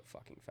out so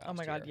fucking fast. Oh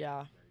my god, here.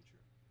 yeah.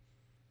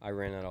 I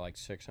ran out of like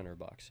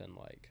 $600 in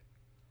like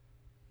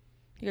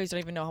You guys don't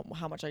even know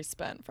how much I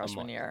spent freshman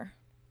month. year.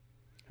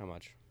 how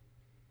much?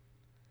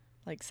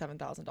 Like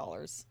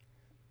 $7,000.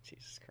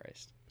 Jesus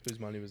Christ. Whose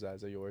money was that?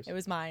 Is that yours? It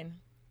was mine.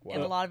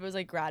 And a lot of it was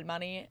like grad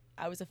money.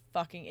 I was a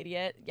fucking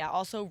idiot. Yeah.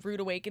 Also, rude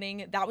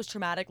awakening. That was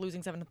traumatic.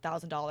 Losing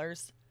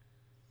 $7,000.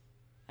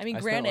 I mean, I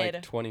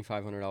granted. spent like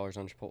 $2,500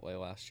 on Chipotle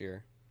last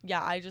year.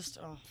 Yeah, I just.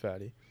 Oh.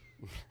 Fatty.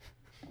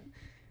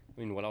 I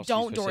mean, what else Don't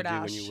are you supposed to do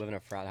when DoorDash. you live in a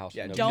frat house?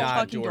 Yeah, with don't nobody? not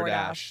fucking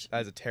DoorDash.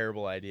 That's a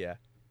terrible idea.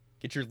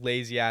 Get your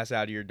lazy ass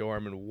out of your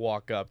dorm and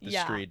walk up the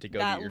street to go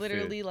get your that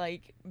literally food.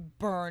 like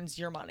burns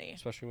your money.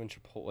 Especially when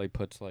Chipotle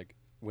puts like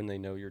when they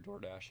know you're door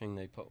dashing,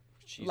 they put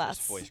Jesus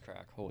Less. voice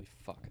crack. Holy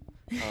fuck.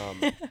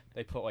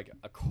 They put like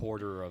a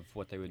quarter of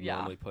what they would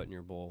normally put in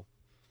your bowl.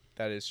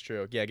 That is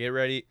true. Yeah, get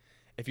ready.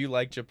 If you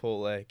like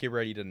Chipotle, get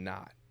ready to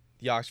not.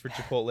 The Oxford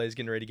Chipotle is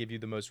getting ready to give you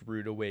the most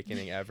rude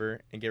awakening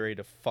ever and get ready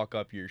to fuck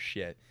up your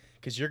shit.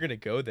 Because you're going to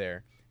go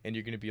there and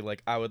you're going to be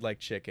like, I would like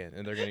chicken.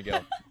 And they're going to go,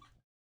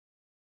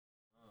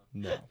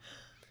 no.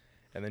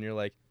 And then they're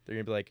going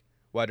to be like,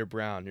 white or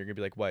brown? You're going to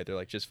be like, white. They're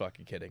like, just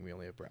fucking kidding. We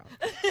only have brown.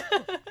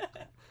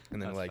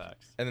 And then That's like,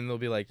 facts. and then they'll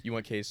be like, you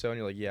want queso? And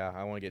you're like, yeah,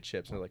 I want to get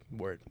chips. And they're like,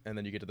 word. And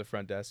then you get to the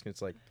front desk and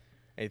it's like,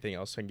 anything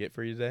else I can get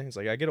for you today? It's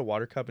like, I get a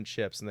water cup and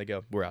chips. And they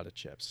go, we're out of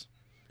chips.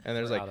 And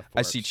there's We're like, out of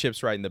I see forks.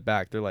 chips right in the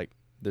back. They're like,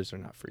 those are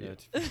not for you.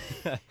 Yeah,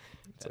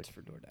 that's like-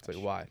 for DoorDash. It's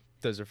like, why?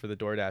 Those are for the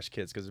DoorDash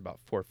kids because there's about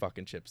 4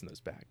 fucking chips in those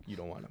bags. You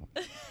don't want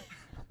them.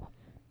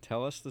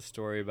 Tell us the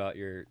story about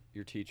your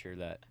teacher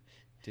that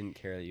didn't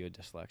care that you had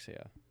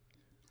dyslexia.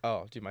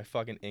 Oh, dude, my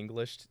fucking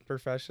English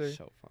professor.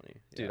 So funny.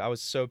 Dude, Yeah. I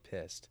was so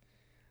pissed.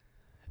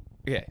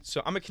 Okay,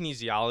 so I'm a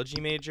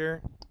kinesiology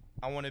major.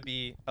 I want to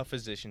be a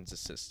physician's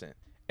assistant.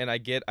 And I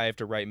have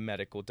to write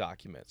medical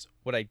documents.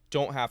 What I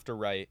don't have to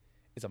write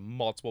is a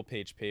multiple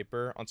page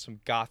paper on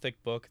some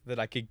gothic book that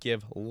I could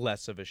give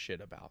less of a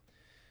shit about.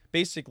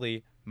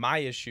 Basically, my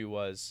issue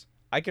was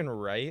I can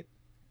write,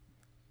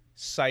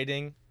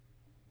 citing,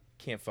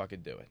 can't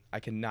fucking do it. I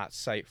cannot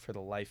cite for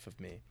the life of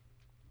me.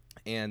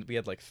 And we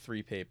had like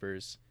 3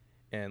 papers,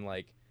 and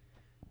like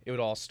it would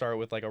all start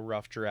with like a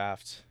rough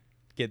draft,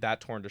 get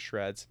that torn to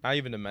shreds. Not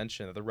even to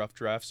mention that the rough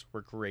drafts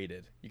were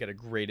graded. You got a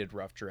graded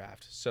rough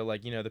draft. So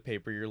like, you know, the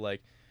paper, you're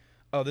like,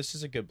 oh, this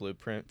is a good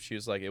blueprint. She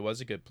was like, it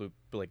was a good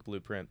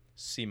blueprint,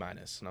 C-. And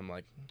I'm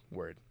like,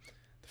 word.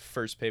 The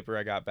first paper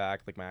I got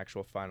back, like my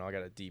actual final, I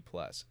got a D+.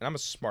 And I'm a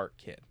smart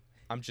kid.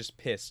 I'm just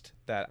pissed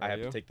that I have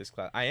to take this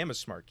class. I am a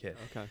smart kid.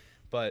 Okay.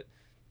 But,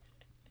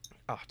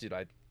 oh, dude,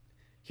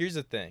 here's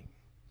the thing.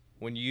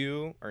 When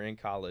you are in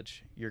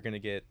college, you're going to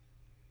get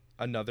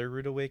another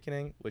rude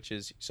awakening, which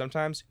is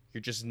sometimes you're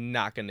just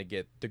not going to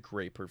get the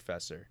great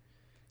professor.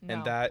 No.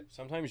 And that,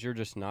 Sometimes you're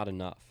just not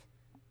enough.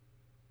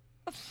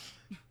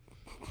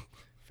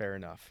 fair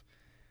enough.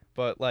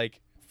 But,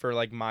 like, for,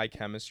 like, my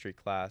chemistry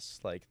class,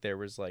 like, there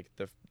was, like,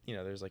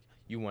 there's, like,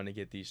 you want to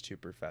get these 2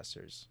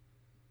 professors.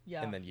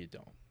 Yeah. And then you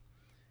don't.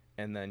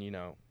 And then, you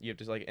know, you have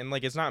to, like, and,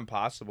 like, it's not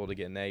impossible to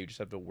get an A. You just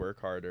have to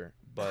work harder.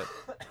 But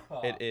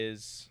it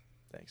is,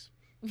 thanks.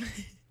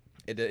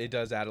 It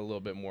does add a little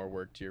bit more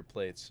work to your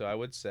plate. So I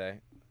would say,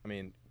 I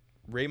mean,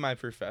 rate my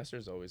professor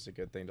is always a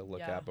good thing to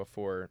look at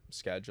before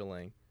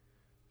scheduling.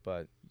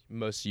 But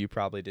most of you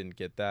probably didn't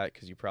get that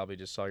because you probably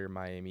just saw your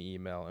Miami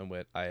email and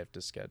went, I have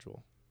to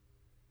schedule.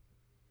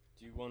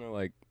 Do you want to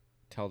like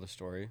tell the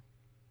story?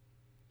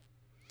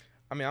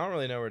 I mean, I don't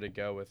really know where to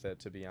go with it,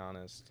 to be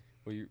honest.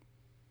 Well,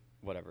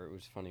 whatever. It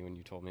was funny when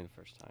you told me the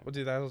first time. Well,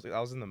 dude, I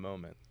was in the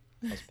moment.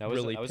 That was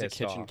really that was a pissed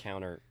kitchen off.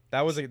 counter.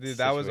 That was a 4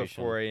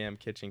 situation. a.m.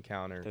 kitchen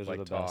counter. Those like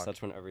are the talk. best.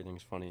 That's when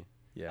everything's funny.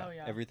 Yeah. Oh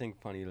yeah. Everything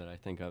funny that I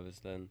think of is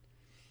then.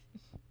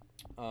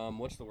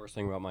 What's the worst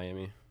thing about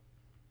Miami?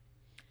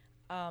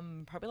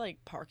 Probably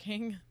like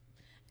parking.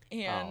 Oh,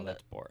 And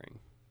that's boring.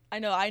 I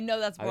know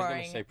that's I was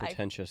boring. gonna say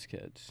pretentious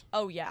kids.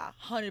 Oh yeah,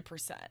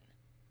 100%.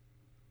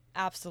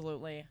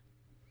 Absolutely.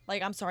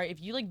 Like, I'm sorry,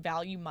 if you like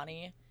value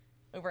money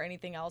over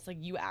anything else, like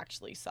you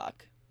actually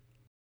suck.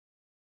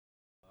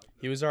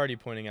 He was already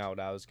pointing out what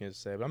I was going to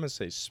say, but I'm going to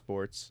say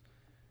sports.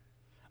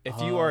 If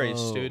you are a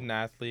student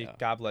athlete, yeah.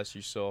 God bless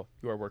your soul.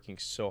 You are working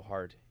so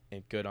hard,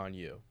 and good on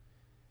you.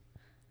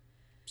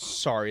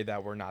 Sorry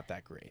that we're not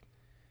that great.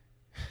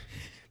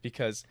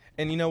 Because,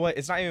 and you know what?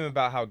 It's not even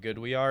about how good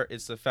we are.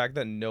 It's the fact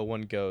that no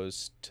one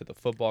goes to the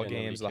football Yeah,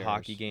 nobody games, the cares.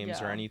 hockey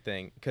games, or Yeah.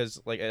 anything.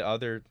 Because, like, at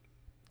other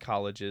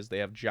colleges, they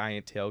have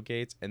giant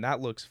tailgates, and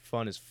that looks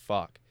fun as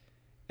fuck.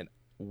 And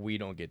we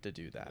don't get to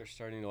do that. They're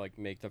starting to like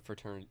make the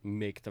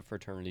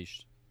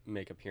fraternities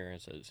make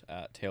appearances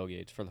at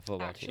tailgates for the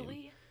football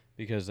team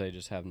because they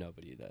just have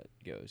nobody that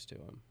goes to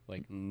them.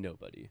 Like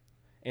nobody,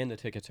 and the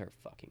tickets are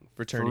fucking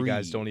Fraternity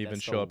guys free. don't even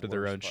That's show the up to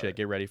their worst own part. shit.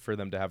 Get ready for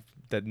them to have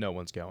that. No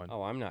one's going.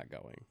 Oh, I'm not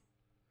going.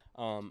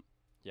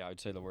 Yeah, I'd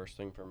say the worst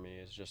thing for me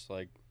is just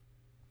like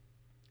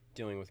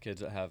dealing with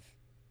kids that have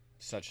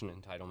such an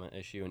entitlement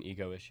issue and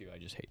ego issue. I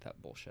just hate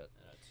that bullshit.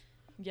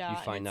 And Yeah.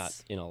 you find that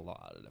it's- in a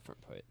lot of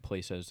different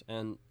places,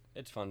 and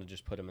it's fun to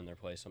just put them in their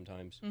place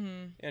sometimes.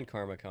 Mhm. And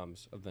karma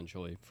comes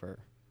eventually for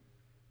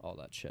all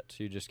that shit.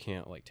 So you just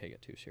can't like take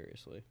it too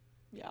seriously.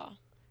 Yeah.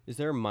 Is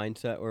there a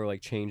mindset or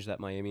like change that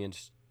Miami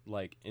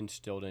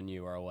instilled in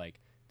you, or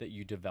like that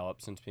you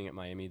developed since being at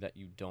Miami that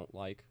you don't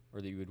like,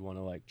 or that you would want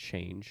to like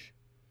change?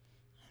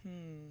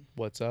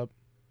 What's up?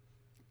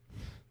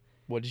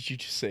 What did you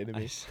just say to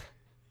me?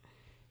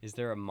 Is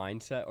there a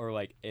mindset or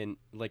like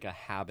a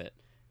habit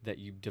that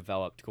you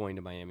developed going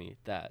to Miami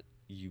that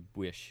you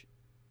wish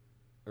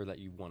or that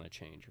you want to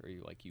change or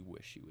you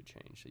wish you would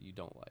change that you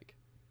don't like?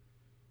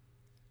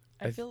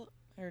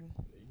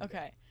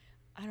 Okay.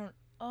 I don't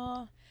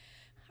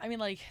I mean,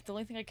 like, the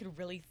only thing I could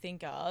really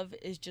think of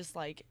is just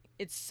like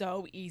it's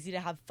so easy to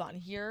have fun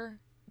here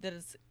that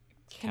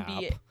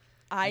You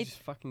just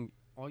fucking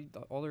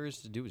all there is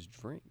to do is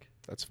drink.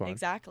 That's fine.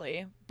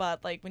 Exactly.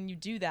 But like when you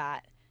do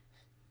that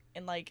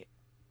and like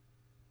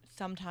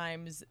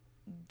sometimes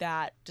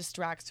that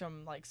distracts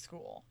from like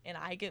school and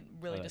I get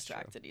really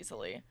distracted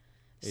easily.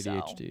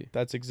 ADHD. So,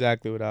 That's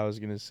exactly what I was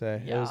gonna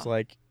say. Yeah. It was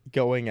like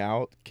going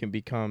out can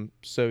become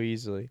so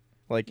easily.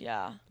 Like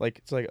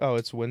it's like, oh,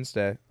 it's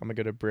Wednesday. I'm gonna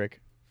go to Brick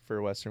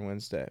for Western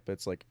Wednesday. But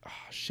it's like, oh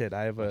shit,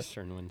 I have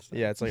Western Wednesday.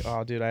 Yeah, it's like,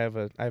 oh dude, I have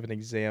an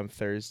exam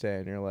Thursday,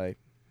 and you're like,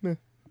 meh.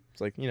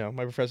 It's like,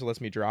 my professor lets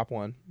me drop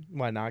one.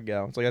 Why not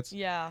go? It's like that's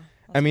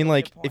I mean,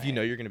 like, if you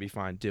know you're gonna be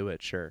fine, do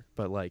it, sure.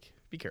 But like,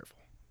 be careful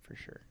for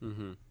sure.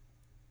 Mm-hmm.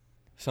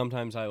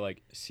 Sometimes I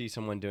like see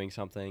someone doing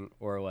something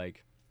or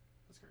like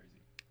That's crazy.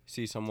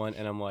 see someone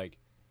and I'm like,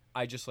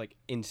 I just like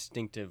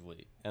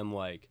instinctively am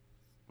like,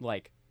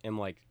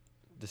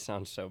 this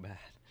sounds so bad,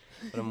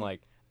 but I'm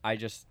like, I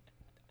just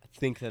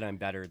think that I'm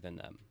better than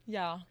them.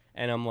 Yeah.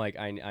 And I'm like,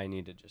 I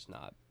need to just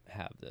not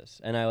have this.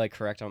 And I like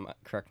correct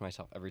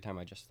myself every time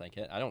I just think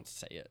it. I don't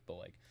say it, but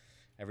like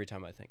every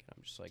time I think it,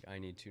 I'm just like, I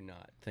need to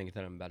not think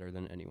that I'm better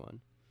than anyone.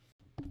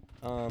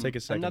 Take a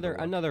second.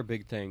 Another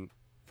big thing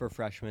for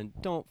freshmen,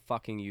 don't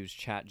fucking use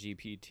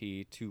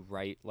ChatGPT to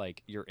write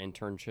like your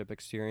internship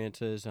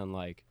experiences and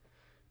like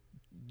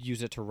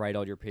use it to write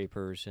all your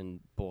papers and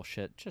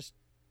bullshit. Just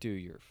do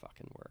your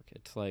fucking work.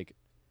 It's like,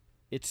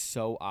 it's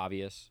so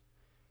obvious.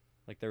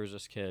 Like there was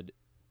this kid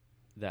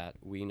that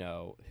we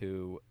know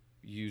who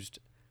used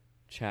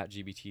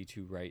ChatGPT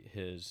to write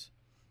his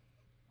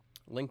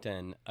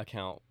LinkedIn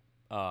account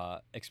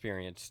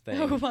experience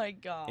thing. Oh my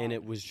god. And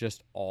it was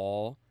just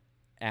all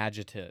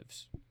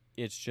adjectives.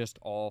 It's just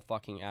all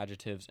fucking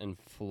adjectives and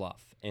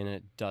fluff. And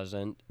it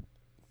doesn't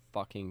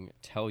fucking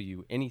tell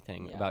you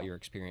anything about your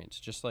experience.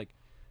 Just like,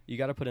 you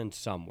got to put in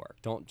some work.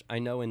 I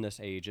know in this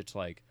age it's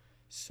like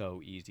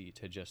so easy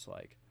to just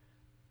like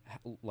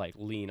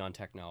lean on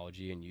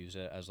technology and use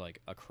it as like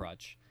a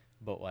crutch.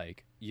 But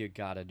like, you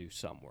got to do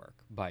some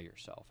work by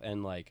yourself.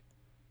 And like,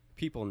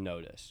 people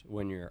notice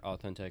when you're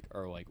authentic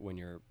or like when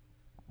you're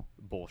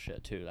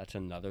bullshit too. That's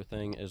another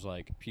thing is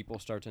like, people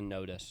start to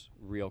notice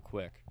real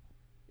quick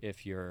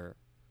if you're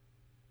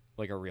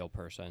like a real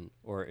person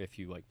or if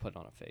you like put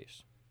on a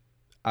face.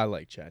 I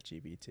like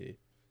ChatGPT.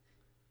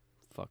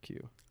 Fuck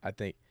you. I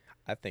think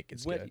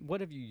it's good. What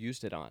have you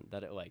used it on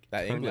that it like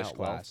That turned English out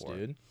well class, for?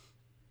 dude.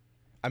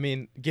 I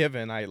mean,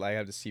 given I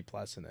have the C+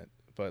 in it,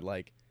 but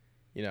like,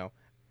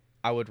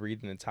 I would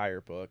read an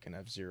entire book and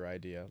have zero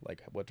idea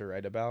like what to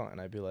write about,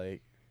 and I'd be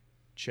like,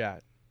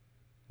 chat,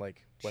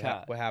 like what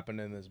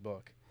happened in this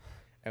book,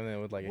 and then it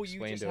would like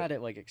explain to you just had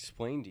it like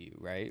explain to you,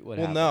 right? What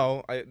well, happened?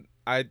 no,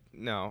 I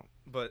no,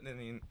 but I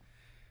mean,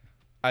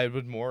 I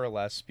would more or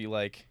less be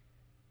like,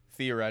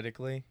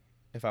 theoretically,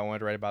 if I wanted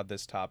to write about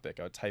this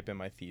topic, I would type in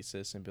my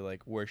thesis and be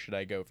like, where should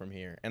I go from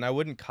here? And I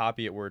wouldn't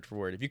copy it word for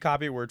word. If you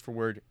copy it word for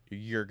word,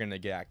 you're gonna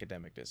get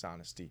academic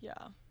dishonesty.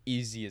 Yeah.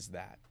 Easy as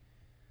that.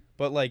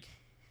 But like,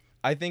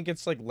 I think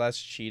it's like less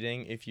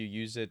cheating if you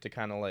use it to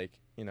kind of like,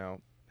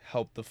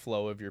 help the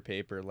flow of your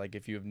paper. Like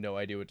if you have no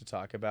idea what to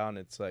talk about and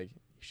it's like,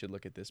 you should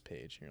look at this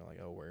page, and you're like,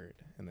 oh, word.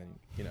 And then,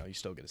 you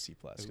still get a C+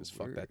 because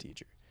fuck that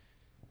teacher.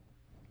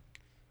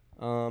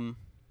 All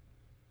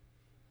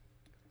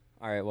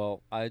right,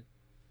 well, I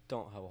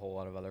don't have a whole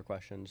lot of other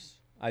questions.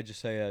 I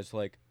just say as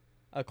like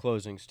a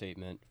closing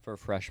statement for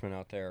freshmen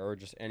out there or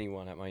just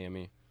anyone at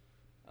Miami.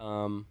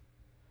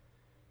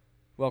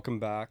 Welcome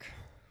back,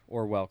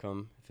 or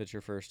welcome if it's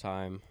your first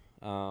time.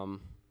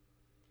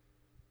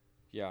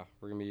 Yeah,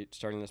 we're going to be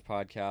starting this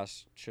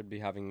podcast. Should be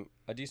having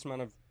a decent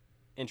amount of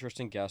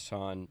interesting guests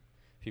on,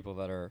 people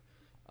that are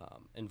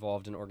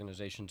involved in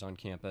organizations on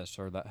campus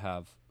or that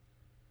have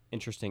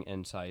interesting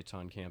insights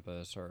on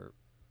campus or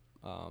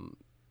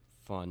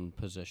fun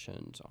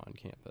positions on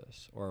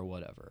campus or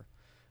whatever.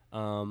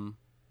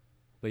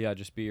 But yeah,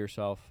 just be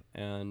yourself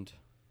and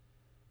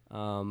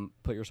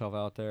put yourself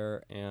out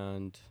there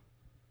and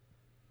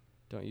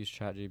don't use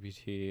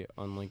ChatGPT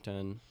on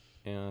LinkedIn.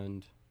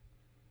 And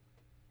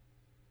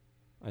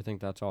I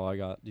think that's all I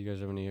got. Do you guys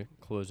have any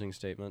closing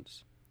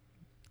statements?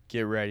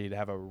 Get ready to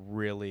have a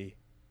really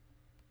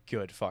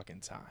good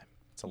fucking time.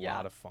 It's a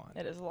lot of fun.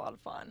 It is a lot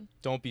of fun.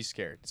 Don't be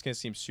scared. It's gonna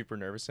seem super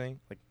nervousing,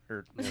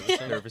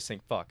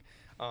 fuck.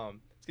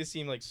 It's gonna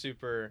seem like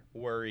super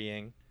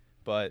worrying,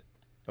 but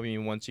I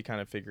mean, once you kind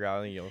of figure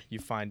out, you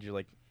find you're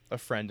like a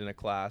friend in a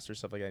class or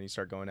stuff like that, and you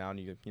start going out and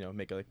you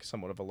make like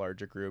somewhat of a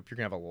larger group, you're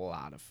gonna have a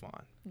lot of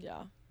fun.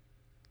 Yeah.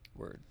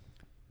 Word.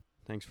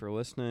 Thanks for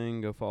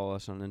listening. Go follow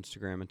us on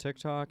Instagram and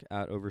TikTok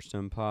at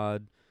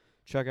OverstimPod.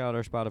 Check out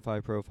our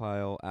Spotify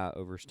profile at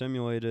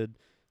Overstimulated.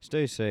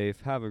 Stay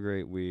safe, have a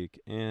great week,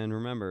 and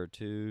remember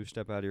to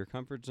step out of your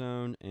comfort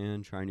zone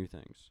and try new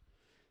things.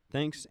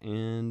 Thanks,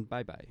 and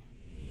bye-bye.